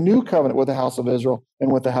will make a new covenant with the house of Israel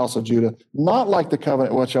and with the house of Judah, not like the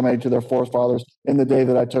covenant which I made to their forefathers in the day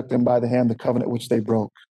that I took them by the hand, the covenant which they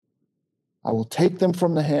broke. I will take them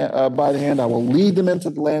from the hand, by the hand. I will lead them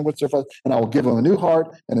into the land which their fathers, and I will give them a new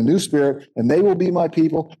heart and a new spirit, and they will be my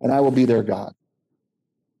people, and I will be their God.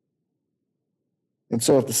 And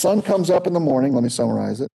so if the sun comes up in the morning, let me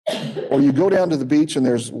summarize it, or you go down to the beach and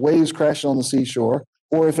there's waves crashing on the seashore,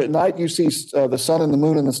 or if at night you see the sun and the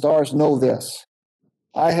moon and the stars, know this: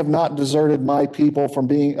 I have not deserted my people from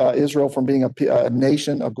being Israel, from being a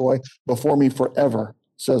nation, a goy, before me forever,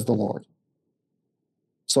 says the Lord.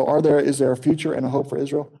 So is there a future and a hope for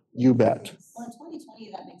Israel? You bet. Well, in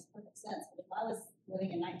 2020, that makes perfect sense. But if I was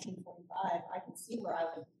living in 1945, I can see where I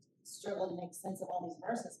would struggle to make sense of all these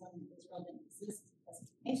verses when Israel didn't exist as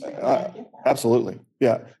a nation. I get that. Absolutely.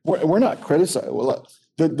 Yeah. We're not criticizing. Well,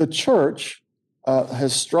 the church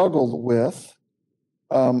has struggled with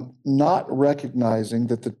not recognizing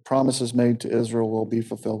that the promises made to Israel will be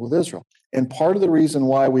fulfilled with Israel. And part of the reason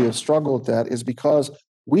why we have struggled with that is because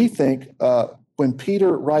we think when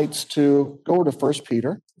Peter writes go to 1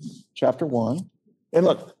 Peter chapter 1, and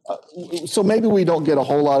look, so maybe we don't get a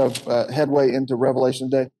whole lot of headway into Revelation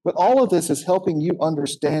today, but all of this is helping you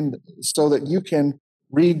understand so that you can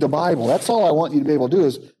read the Bible. That's all I want you to be able to do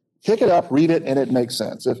is pick it up, read it, and it makes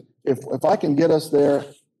sense. If I can get us there,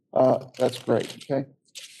 that's great, okay?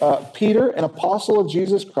 Peter, an apostle of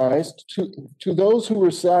Jesus Christ, to those who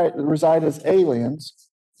reside as aliens,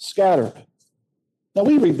 scattered. Now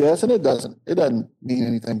we read this, and it doesn't mean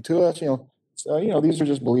anything to us, So, these are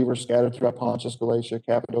just believers scattered throughout Pontus, Galatia,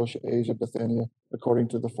 Cappadocia, Asia, Bithynia, according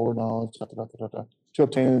to the foreknowledge, to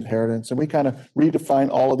obtain an inheritance. And we kind of redefine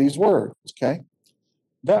all of these words, okay?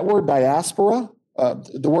 That word diaspora,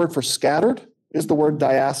 the word for scattered, is the word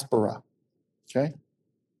diaspora, okay?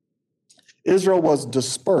 Israel was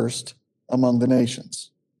dispersed among the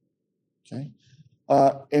nations, okay?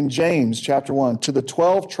 In James chapter 1, to the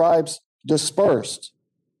 12 tribes dispersed,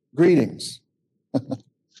 greetings.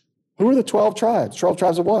 Who are the 12 tribes? 12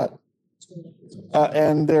 tribes of what?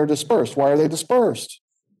 And they're dispersed. Why are they dispersed?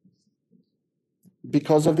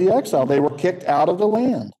 Because of the exile. They were kicked out of the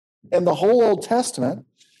land. And the whole Old Testament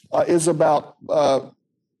is about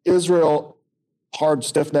Israel,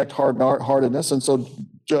 stiff-necked hardness. And so,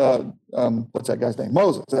 what's that guy's name?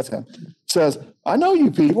 Moses, that's him, says, I know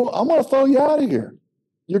you people. I'm going to throw you out of here.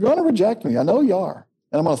 You're going to reject me. I know you are.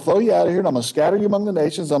 And I'm going to throw you out of here, and I'm going to scatter you among the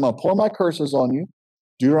nations. I'm going to pour my curses on you.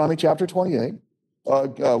 Deuteronomy chapter 28.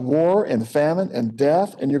 War and famine and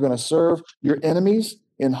death, and you're going to serve your enemies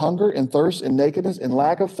in hunger and thirst and nakedness and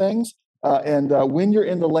lack of things. And when you're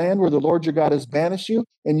in the land where the Lord your God has banished you,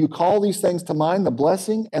 and you call these things to mind, the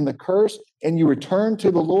blessing and the curse, and you return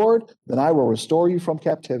to the Lord, then I will restore you from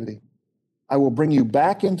captivity. I will bring you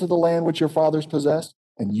back into the land which your fathers possessed,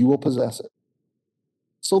 and you will possess it.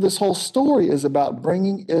 So this whole story is about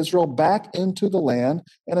bringing Israel back into the land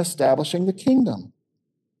and establishing the kingdom.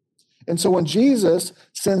 And so when Jesus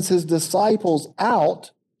sends his disciples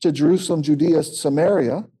out to Jerusalem, Judea,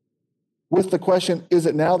 Samaria, with the question, is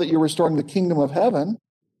it now that you're restoring the kingdom of heaven?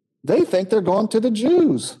 They think they're going to the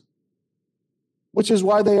Jews, which is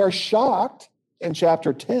why they are shocked in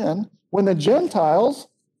chapter 10 when the Gentiles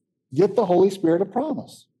get the Holy Spirit of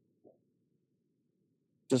promise.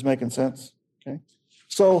 Just making sense? Okay.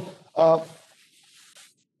 So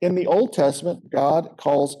in the Old Testament, God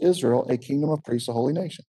calls Israel a kingdom of priests, a holy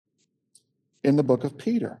nation. In the book of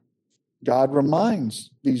Peter, God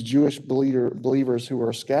reminds these Jewish believers who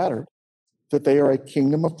are scattered that they are a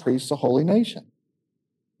kingdom of priests, a holy nation.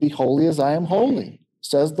 Be holy as I am holy,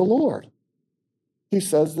 says the Lord. He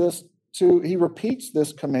repeats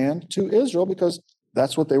this command to Israel because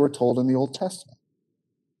that's what they were told in the Old Testament.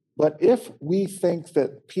 But if we think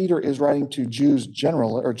that Peter is writing to Jews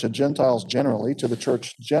generally, or to Gentiles generally, to the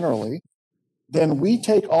church generally, then we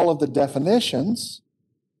take all of the definitions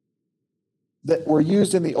that were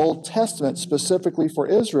used in the Old Testament specifically for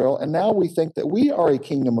Israel, and now we think that we are a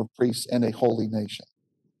kingdom of priests and a holy nation.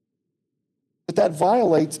 But that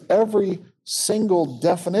violates every single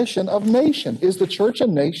definition of nation. Is the church a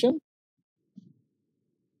nation?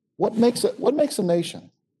 What makes a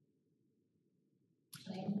nation?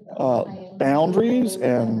 Boundaries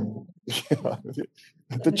and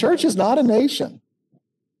the church is not a nation.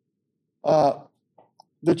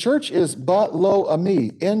 The church is but lo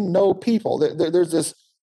ami, in no people. There's this,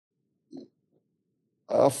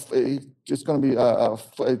 it's going to be,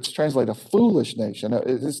 it's translated a foolish nation.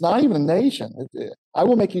 It's not even a nation. I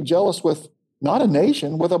will make you jealous with not a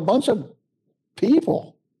nation, with a bunch of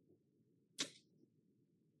people.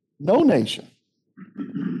 No nation.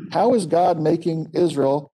 How is God making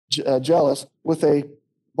Israel jealous with a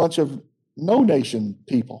bunch of no nation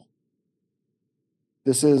people?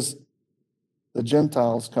 This is the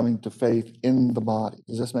Gentiles coming to faith in the body.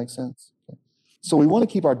 Does this make sense? Okay. So we want to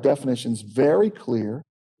keep our definitions very clear,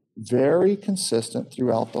 very consistent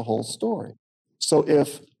throughout the whole story. So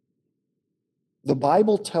if the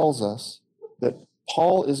Bible tells us that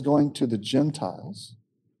Paul is going to the Gentiles,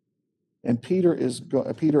 and Peter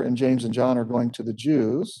and James and John are going to the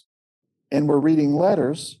Jews, and we're reading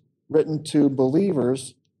letters written to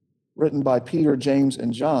believers, written by Peter, James,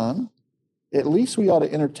 and John, at least we ought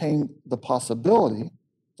to entertain the possibility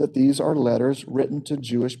that these are letters written to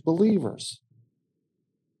Jewish believers.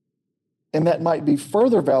 And that might be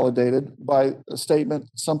further validated by a statement,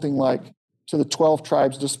 something like, to the 12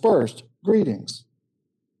 tribes dispersed, greetings.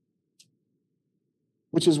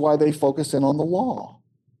 Which is why they focus in on the law.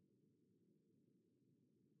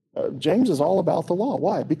 James is all about the law.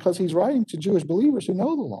 Why? Because he's writing to Jewish believers who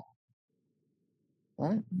know the law.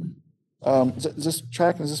 Right? Is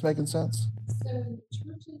this making sense? So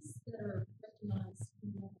churches that are recognized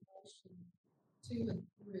in Revelation 2 and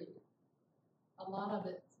 3, a lot of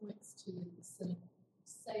it points to the synagogue of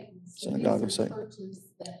Satan. So Synagogue of these are Satan. churches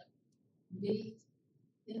that meet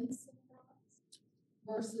in synagogues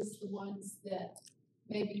versus the ones that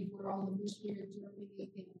maybe were on the missionary journey and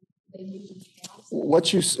they meet in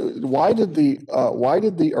houses. Why did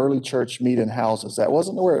the early church meet in houses? That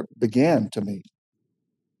wasn't where it began to meet.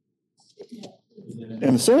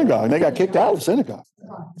 In the synagogue, and they got kicked out of the synagogue.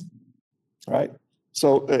 Right?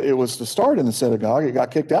 So it was to start in the synagogue. It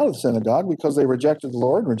got kicked out of the synagogue because they rejected the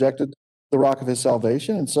Lord, rejected the rock of his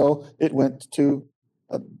salvation. And so it went to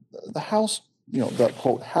the house, the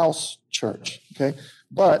quote, house church. Okay.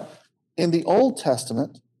 But in the Old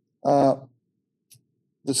Testament, the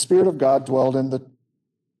Spirit of God dwelled in the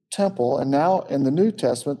temple. And now in the New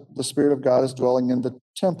Testament, the Spirit of God is dwelling in the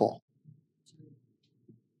temple.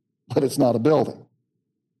 But it's not a building.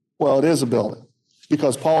 Well, it is a building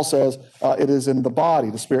because Paul says it is in the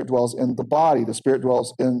body. The Spirit dwells in the body. The Spirit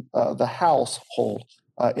dwells in the household,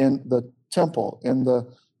 in the temple,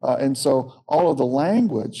 and so all of the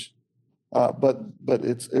language, but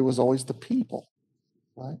it was always the people,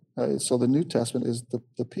 right? So the New Testament is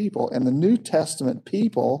the people, and the New Testament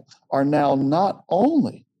people are now not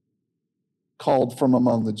only called from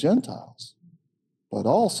among the Gentiles, but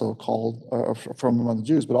also called from among the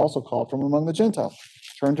Jews, but also called from among the Gentiles.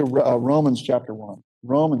 Turn to Romans chapter 1.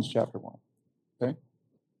 Romans chapter 1. Okay?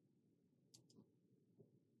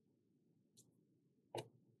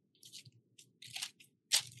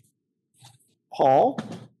 Paul,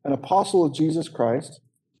 an apostle of Jesus Christ,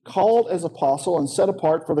 called as apostle and set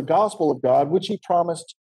apart for the gospel of God, which he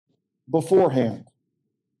promised beforehand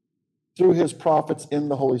through his prophets in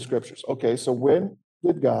the Holy Scriptures. Okay, so when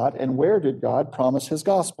did God and where did God promise his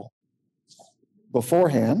gospel?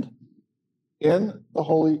 Beforehand, in the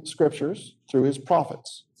Holy Scriptures through his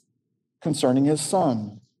prophets concerning his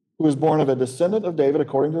Son, who was born of a descendant of David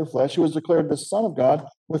according to the flesh, who was declared the Son of God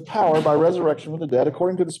with power by resurrection from the dead,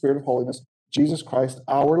 according to the Spirit of holiness, Jesus Christ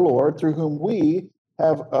our Lord, through whom we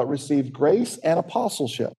have received grace and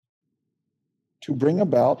apostleship to bring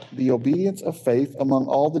about the obedience of faith among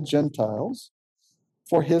all the Gentiles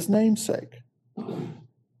for his name's sake,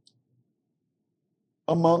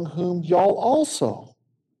 among whom y'all also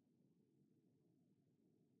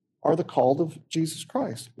are the called of Jesus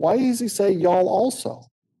Christ. Why does he say y'all also?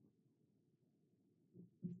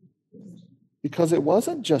 Because it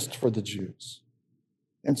wasn't just for the Jews.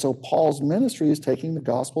 And so Paul's ministry is taking the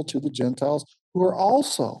gospel to the Gentiles who are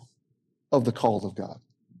also of the called of God.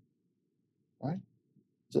 Right?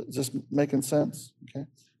 Is this making sense? Okay.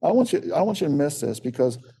 I don't want you to miss this,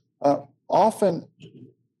 because often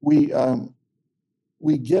we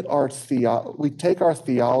take our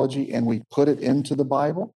theology and we put it into the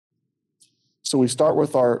Bible. So we start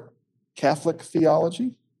with our Catholic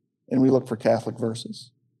theology and we look for Catholic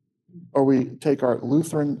verses. Or we take our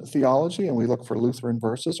Lutheran theology and we look for Lutheran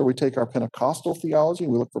verses. Or we take our Pentecostal theology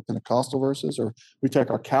and we look for Pentecostal verses. Or we take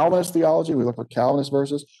our Calvinist theology and we look for Calvinist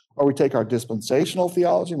verses. Or we take our dispensational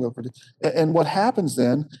theology and we look for... And what happens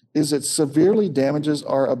then is it severely damages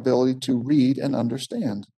our ability to read and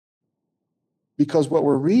understand. Because what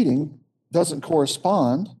we're reading doesn't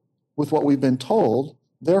correspond with what we've been told.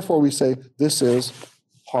 Therefore, we say, this is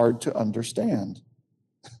hard to understand.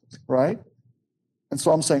 Right? And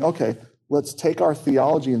so I'm saying, okay, let's take our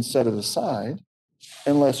theology and set it aside,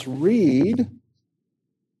 and let's read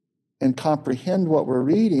and comprehend what we're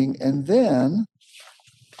reading, and then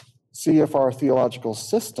see if our theological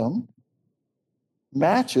system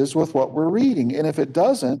matches with what we're reading. And if it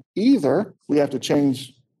doesn't, either we have to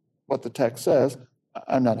change what the text says.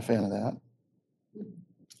 I'm not a fan of that.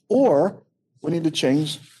 Or we need to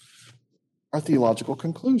change our theological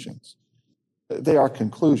conclusions. They are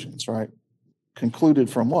conclusions, right? Concluded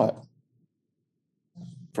from what?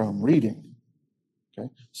 From reading. Okay,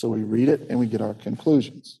 so we read it and we get our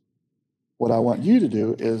conclusions. What I want you to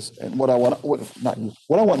do is, and what I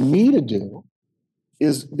want me to do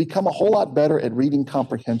is become a whole lot better at reading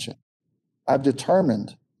comprehension. I've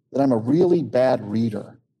determined that I'm a really bad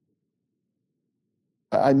reader.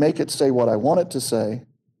 I make it say what I want it to say,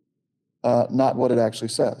 not what it actually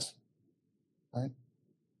says. Right?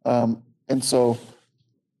 And so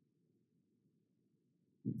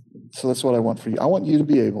that's what I want for you. I want you to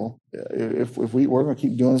be able, if we're going to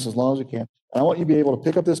keep doing this as long as we can, I want you to be able to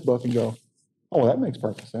pick up this book and go, oh, that makes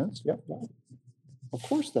perfect sense. Yep. Of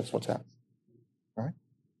course that's what's happening. Right?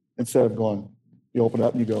 Instead of going, you open it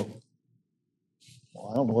up and you go,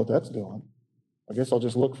 well, I don't know what that's doing. I guess I'll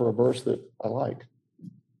just look for a verse that I like.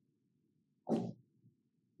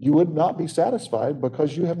 You would not be satisfied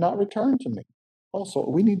because you have not returned to me. Also,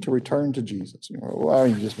 we need to return to Jesus. Well,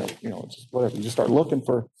 you just make, just whatever. You just start looking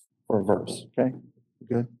for a verse. Okay,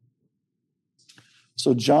 good.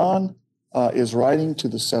 So John is writing to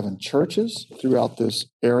the 7 churches throughout this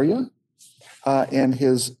area, and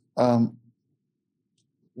his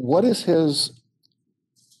what is his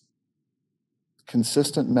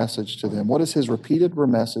consistent message to them? What is his repeated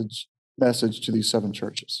message to these 7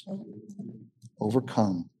 churches?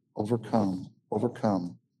 Overcome, overcome,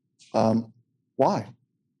 overcome. Why?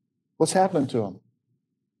 What's happening to them?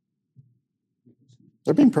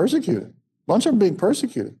 They're being persecuted. A bunch of them being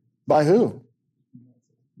persecuted. By who?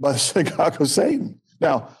 By the synagogue of Satan.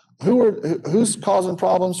 Now, who's causing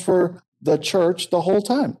problems for the church the whole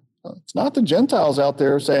time? It's not the Gentiles out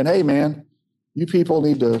there saying, hey, man, you people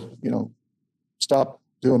need to, stop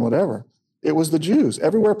doing whatever. It was the Jews.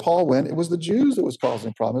 Everywhere Paul went, it was the Jews that was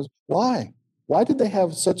causing problems. Why? Why did they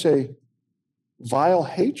have such a vile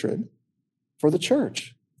hatred for the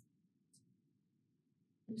church?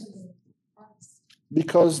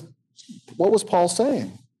 Because what was Paul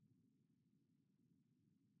saying?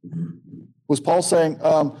 Was Paul saying,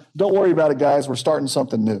 don't worry about it, guys, we're starting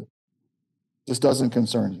something new. This doesn't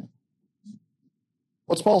concern you.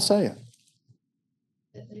 What's Paul saying?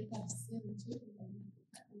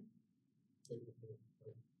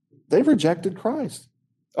 They've rejected Christ.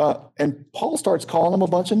 And Paul starts calling them a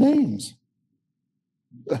bunch of names.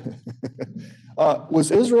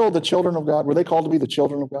 Was Israel the children of God? Were they called to be the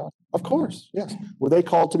children of God? Of course, yes. Were they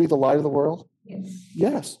called to be the light of the world?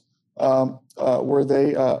 Yes. Were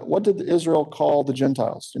they? What did Israel call the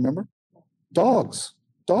Gentiles? Do you remember? Dogs,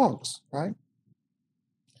 right?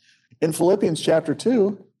 In Philippians chapter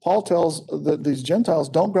 2, Paul tells these Gentiles,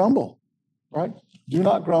 don't grumble, right? Do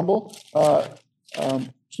not grumble.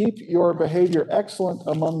 Keep your behavior excellent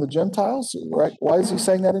among the Gentiles, right? Why is he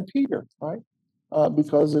saying that in Peter, right?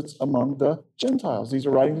 because it's among the Gentiles. These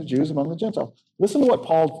are writing to Jews among the Gentiles. Listen to what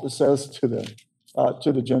Paul says to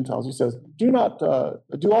the Gentiles. He says, do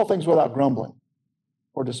all things without grumbling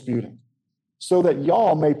or disputing, so that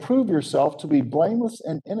y'all may prove yourself to be blameless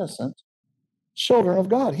and innocent children of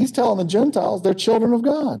God. He's telling the Gentiles they're children of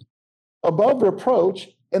God, above reproach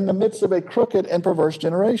in the midst of a crooked and perverse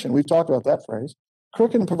generation. We've talked about that phrase.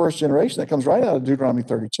 Crooked and perverse generation, that comes right out of Deuteronomy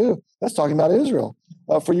 32. That's talking about Israel.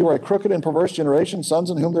 For you are a crooked and perverse generation, sons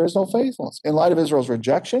in whom there is no faithfulness. In light of Israel's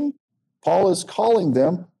rejection, Paul is calling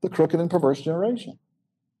them the crooked and perverse generation,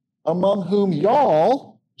 among whom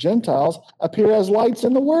y'all, Gentiles, appear as lights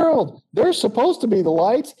in the world. They're supposed to be the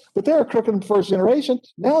lights, but they're a crooked and perverse generation.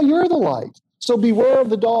 Now you're the light. So beware of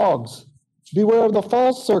the dogs. Beware of the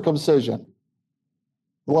false circumcision,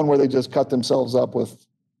 the one where they just cut themselves up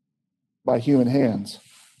by human hands.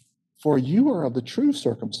 For you are of the true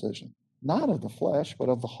circumcision, not of the flesh, but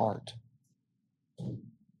of the heart.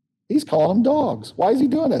 He's calling them dogs. Why is he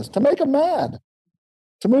doing this? To make them mad,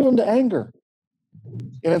 to move them to anger.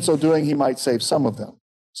 And in so doing, he might save some of them.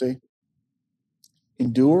 See?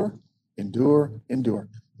 Endure, endure, endure.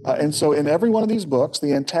 And so in every one of these books,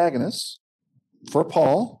 the antagonists, for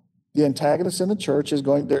Paul, the antagonists in the church is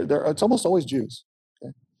going, it's almost always Jews.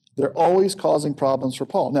 Okay? They're always causing problems for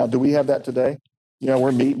Paul. Now, do we have that today?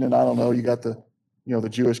 We're meeting and I don't know, you got the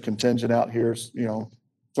Jewish contingent out here,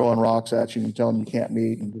 throwing rocks at you and telling you can't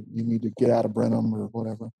meet and you need to get out of Brenham or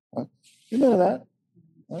whatever. Right? None of that.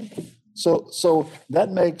 Right? So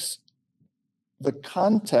that makes the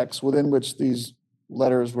context within which these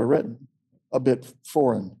letters were written a bit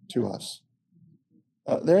foreign to us.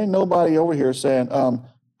 There ain't nobody over here saying,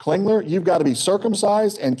 Klingler, you've got to be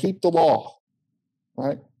circumcised and keep the law,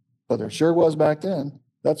 right? But there sure was back then.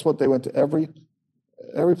 That's what they went to every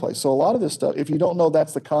place. So a lot of this stuff, if you don't know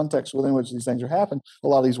that's the context within which these things are happening, a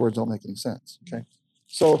lot of these words don't make any sense, okay?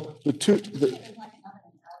 So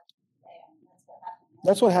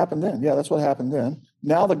that's what happened then. Yeah, that's what happened then.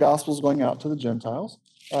 Now the gospel is going out to the Gentiles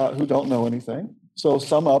who don't know anything. So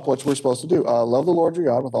sum up what we're supposed to do. Love the Lord your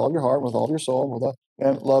God with all of your heart, with all of your soul,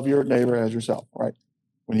 and love your neighbor as yourself, right?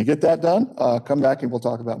 When you get that done, come back and we'll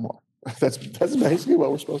talk about more. That's basically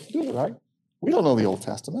what we're supposed to do, right? We don't know the Old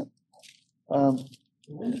Testament.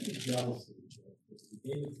 When is the jealousy?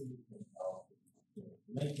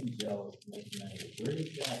 Make him jealous, make him angry. Where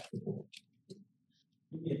is that?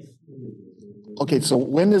 Okay, so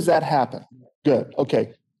when does that happen? Good.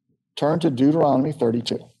 Okay. Turn to Deuteronomy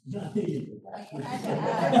 32.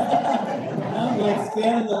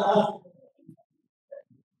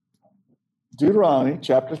 Deuteronomy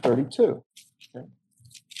chapter 32. Okay.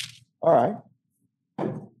 All right.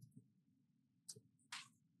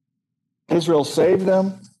 Israel saved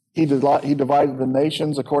them. He divided the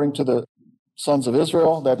nations according to the sons of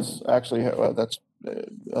Israel. That's actually, it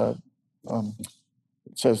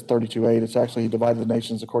says 32:8. It's actually, he divided the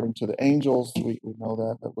nations according to the angels. We know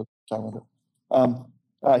that, but we're talking about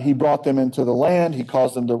it. He brought them into the land. He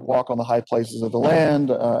caused them to walk on the high places of the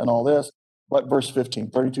land and all this. But verse 15,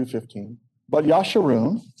 32:15. But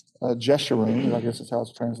Yasharun, Jeshurun, I guess is how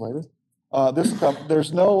it's translated.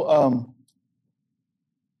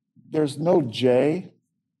 There's no J,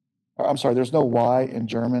 I'm sorry, there's no Y in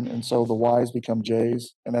German, and so the Y's become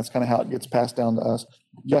J's, and that's kind of how it gets passed down to us.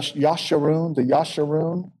 Yasharun,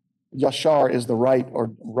 Yashar is the right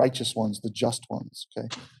or righteous ones, the just ones, okay?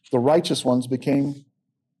 The righteous ones became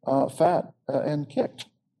fat and kicked.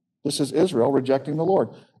 This is Israel rejecting the Lord.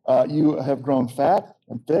 You have grown fat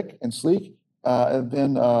and thick and sleek, and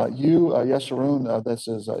then Yesharun, this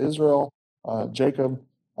is Israel, Jacob,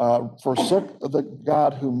 forsook the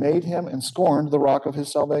God who made him and scorned the rock of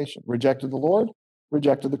his salvation, rejected the Lord,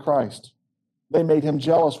 rejected the Christ. They made him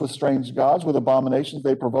jealous with strange gods, with abominations.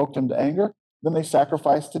 They provoked him to anger. Then they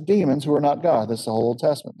sacrificed to demons who are not God. That's the whole Old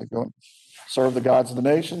Testament. They go and serve the gods of the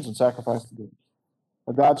nations and sacrifice to demons.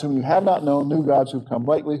 The gods whom you have not known, new gods who've come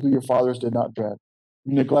lately, who your fathers did not dread.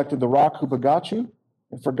 You neglected the rock who begot you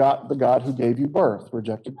and forgot the God who gave you birth,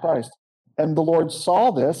 rejected Christ. And the Lord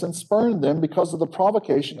saw this and spurned them because of the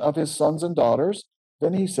provocation of his sons and daughters.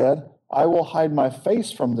 Then he said, I will hide my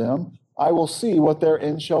face from them. I will see what their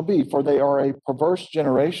end shall be, for they are a perverse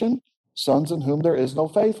generation, sons in whom there is no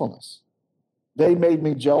faithfulness. They made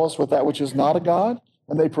me jealous with that which is not a God,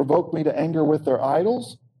 and they provoked me to anger with their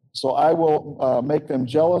idols. So I will make them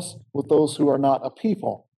jealous with those who are not a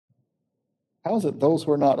people. How is it those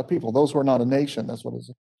who are not a people? Those who are not a nation, that's what it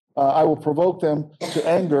is. I will provoke them to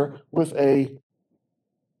anger with it's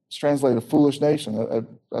translated a foolish nation,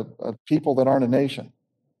 a people that aren't a nation.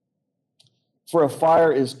 For a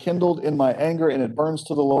fire is kindled in my anger, and it burns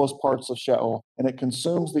to the lowest parts of Sheol, and it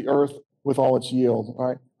consumes the earth with all its yield. All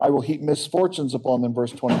right. I will heap misfortunes upon them,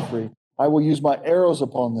 verse 23. I will use my arrows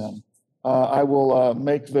upon them. I will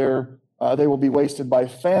make they will be wasted by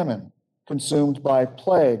famine, consumed by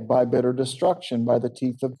plague, by bitter destruction, by the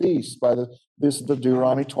teeth of beasts, this is the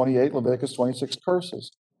Deuteronomy 28, Leviticus 26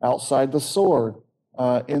 curses. Outside the sword,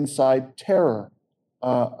 inside terror.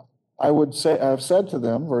 I've said to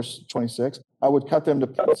them, verse 26, I would cut them to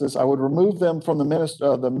pieces. I would remove them from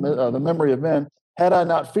the memory of men, had I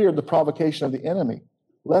not feared the provocation of the enemy,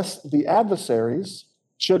 lest the adversaries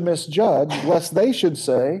should misjudge, lest they should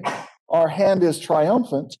say, our hand is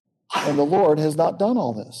triumphant, and the Lord has not done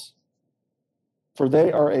all this. For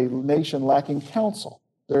they are a nation lacking counsel.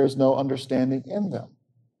 There is no understanding in them.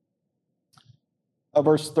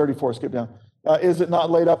 Verse 34, skip down. Is it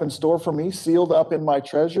not laid up in store for me, sealed up in my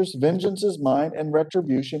treasures? Vengeance is mine, and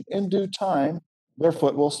retribution. In due time, their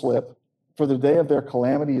foot will slip. For the day of their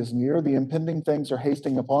calamity is near. The impending things are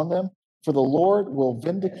hasting upon them. For the Lord will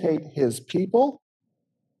vindicate his people,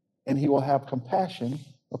 and he will have compassion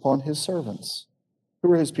upon his servants.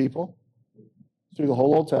 Who are his people? Through the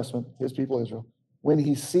whole Old Testament, his people Israel. When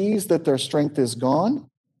he sees that their strength is gone,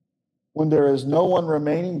 when there is no one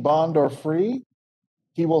remaining, bond or free,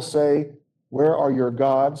 he will say, where are your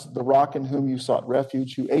gods, the rock in whom you sought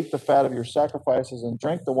refuge, who ate the fat of your sacrifices and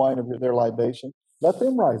drank the wine of their libation? Let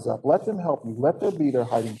them rise up. Let them help you. Let there be their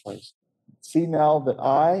hiding place. See now that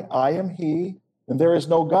I am he, and there is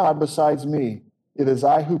no God besides me. It is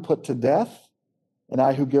I who put to death, and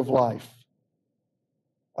I who give life.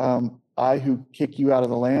 I who kick you out of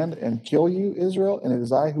the land and kill you, Israel, and it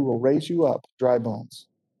is I who will raise you up, dry bones.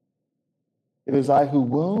 It is I who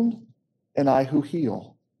wound, and I who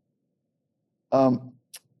heal.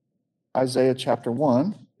 Isaiah chapter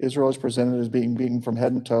 1, Israel is presented as being beaten from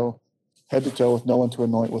head to toe with no one to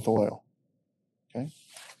anoint with oil. Okay?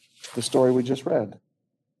 The story we just read,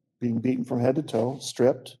 being beaten from head to toe,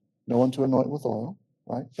 stripped, no one to anoint with oil,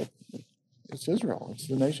 right? But it's Israel. It's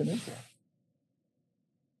the nation Israel.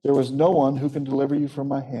 There was no one who can deliver you from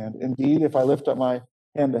my hand. Indeed, if I lift up my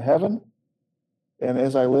hand to heaven, and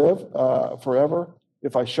as I live forever,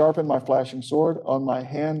 if I sharpen my flashing sword on my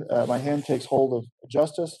hand takes hold of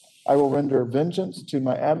justice. I will render vengeance to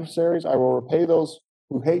my adversaries. I will repay those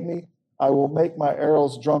who hate me. I will make my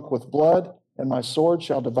arrows drunk with blood, and my sword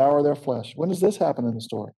shall devour their flesh. When does this happen in the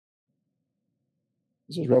story?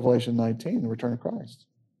 This is Revelation 19, the return of Christ.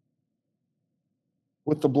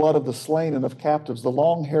 With the blood of the slain and of captives, the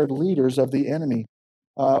long-haired leaders of the enemy.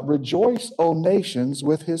 Rejoice, O nations,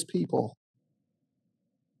 with his people.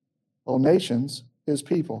 O nations, his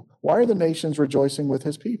people. Why are the nations rejoicing with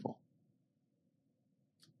his people?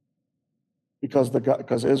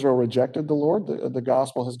 Because Israel rejected the Lord. The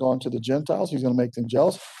gospel has gone to the Gentiles. He's going to make them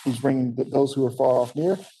jealous. He's bringing those who are far off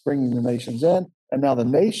near, bringing the nations in. And now the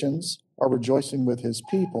nations are rejoicing with his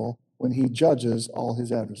people when he judges all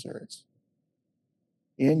his adversaries.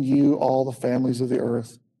 In you, all the families of the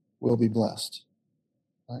earth will be blessed.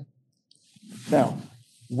 Right? Now,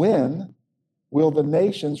 when will the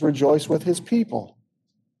nations rejoice with his people?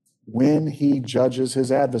 When he judges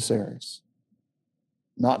his adversaries.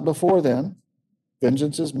 Not before then.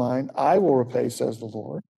 Vengeance is mine. I will repay, says the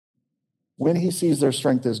Lord. When he sees their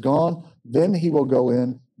strength is gone, then he will go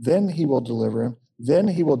in. Then he will deliver him. Then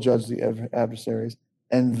he will judge the adversaries.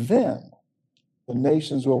 And then the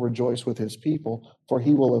nations will rejoice with his people, for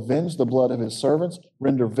he will avenge the blood of his servants,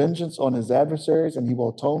 render vengeance on his adversaries, and he will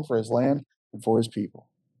atone for his land and for his people.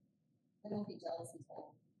 They won't be jealous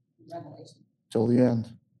until Revelation. Till the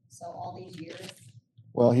end. So all these years.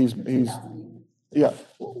 Well, he's yeah.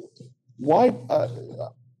 Why?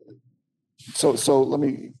 So let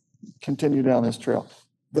me continue down this trail.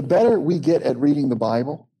 The better we get at reading the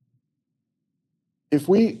Bible, if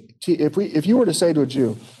you were to say to a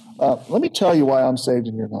Jew, let me tell you why I'm saved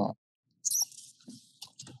and you're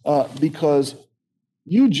not. Because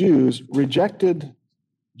you Jews rejected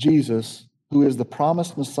Jesus, who is the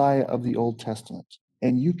promised Messiah of the Old Testament,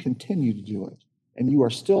 and you continue to do it, and you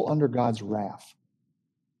are still under God's wrath.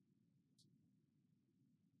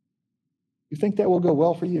 You think that will go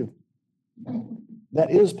well for you?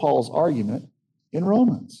 That is Paul's argument in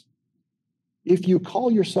Romans. If you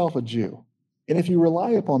call yourself a Jew, and if you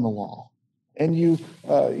rely upon the law, and you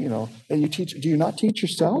teach, do you not teach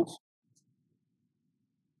yourself?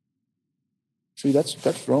 See,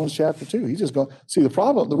 that's Romans chapter 2. He's just going, see,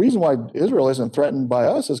 the reason why Israel isn't threatened by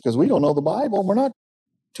us is because we don't know the Bible, and we're not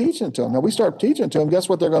teaching it to them. Now, we start teaching it to them, guess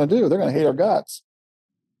what they're going to do? They're going to hate our guts.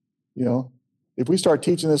 If we start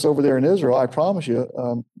teaching this over there in Israel, I promise you,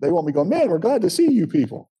 they won't be going, man, we're glad to see you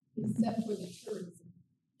people. Except for the tourism.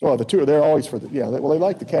 Well, they're always for they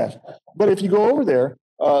like the cash. But if you go over there,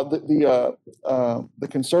 The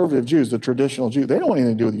conservative Jews, the traditional Jews, they don't want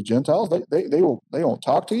anything to do with you Gentiles. They won't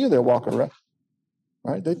talk to you. They'll walk around,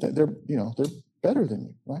 right? They're better than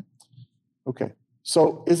you, right? Okay.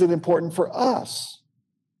 So is it important for us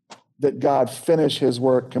that God finish his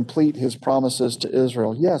work, complete his promises to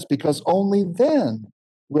Israel? Yes, because only then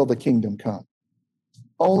will the kingdom come.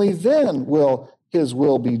 Only then will his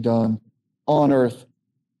will be done on earth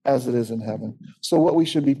as it is in heaven. So what we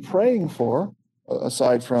should be praying for,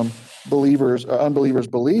 aside from unbelievers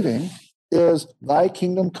believing, is thy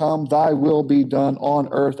kingdom come, thy will be done on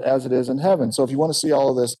earth as it is in heaven. So if you want to see all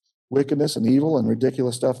of this wickedness and evil and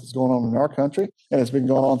ridiculous stuff that's going on in our country, and it's been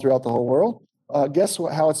going on throughout the whole world, guess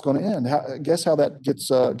how it's going to end? Guess how that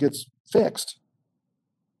gets fixed?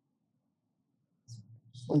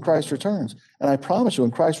 When Christ returns. And I promise you,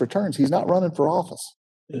 when Christ returns, he's not running for office.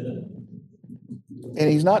 And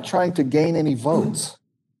he's not trying to gain any votes.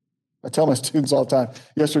 I tell my students all the time,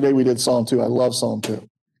 yesterday we did Psalm 2. I love Psalm 2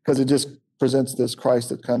 because it just presents this Christ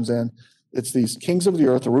that comes in. It's these kings of the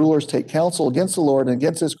earth, the rulers take counsel against the Lord and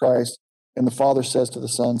against his Christ. And the Father says to the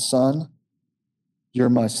Son, Son, you're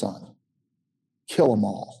my son. Kill them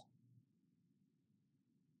all.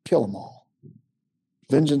 Kill them all.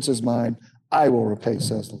 Vengeance is mine. I will repay,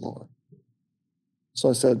 says the Lord.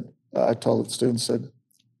 So I told the students,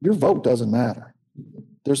 your vote doesn't matter.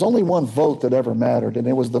 There's only one vote that ever mattered, and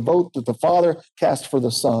it was the vote that the Father cast for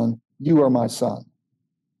the Son. You are my son.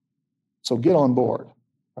 So get on board,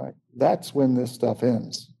 right? That's when this stuff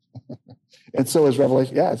ends. And so is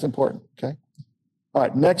Revelation. Yeah, it's important, okay? All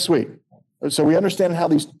right, next week. So we understand how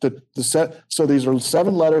these are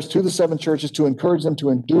 7 letters to the 7 churches to encourage them to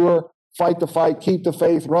endure, fight the fight, keep the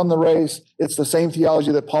faith, run the race. It's the same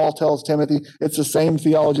theology that Paul tells Timothy. It's the same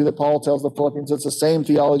theology that Paul tells the Philippians. It's the same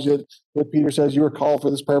theology that Peter says, you are called for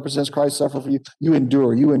this purpose since Christ suffered for you. You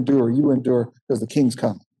endure, because the king's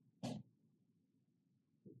coming.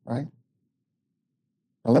 Right?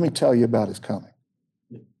 Now let me tell you about his coming.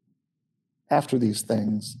 After these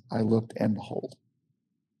things, I looked and behold.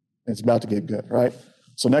 It's about to get good, right?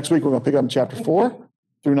 So next week, we're going to pick up in chapter 4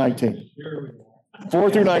 through 19.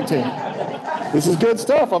 4 through 19. This is good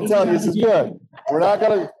stuff. I'm telling you, this is good. We're not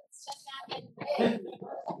going to.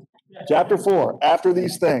 Chapter 4, after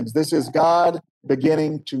these things, this is God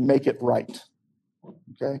beginning to make it right.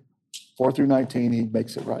 Okay? 4 through 19, he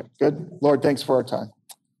makes it right. Good? Lord, thanks for our time.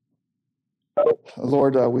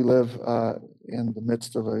 Lord, we live in the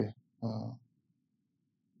midst of a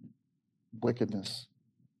wickedness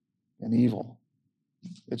and evil.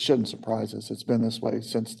 It shouldn't surprise us. It's been this way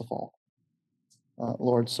since the fall.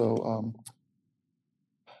 Lord, so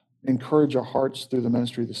encourage our hearts through the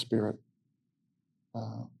ministry of the Spirit.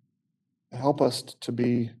 Help us to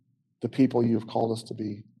be the people you've called us to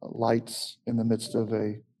be, lights in the midst of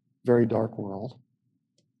a very dark world.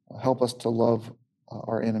 Help us to love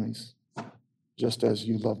our enemies, just as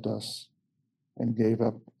you loved us and gave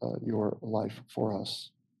up your life for us.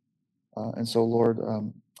 And so, Lord,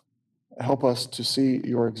 help us to see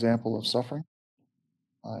your example of suffering,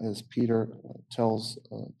 as Peter tells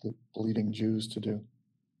the believing Jews to do.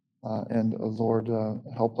 And Lord,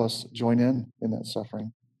 help us join in that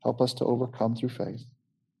suffering. Help us to overcome through faith.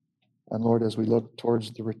 And Lord, as we look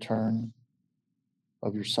towards the return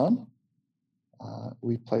of your Son,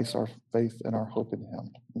 we place our faith and our hope in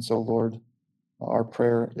him. And so, Lord, our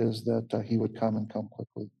prayer is that he would come and come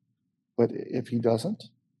quickly. But if he doesn't,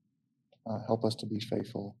 help us to be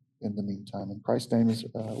faithful in the meantime. In Christ's name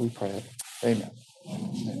we pray it. Amen.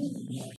 Amen.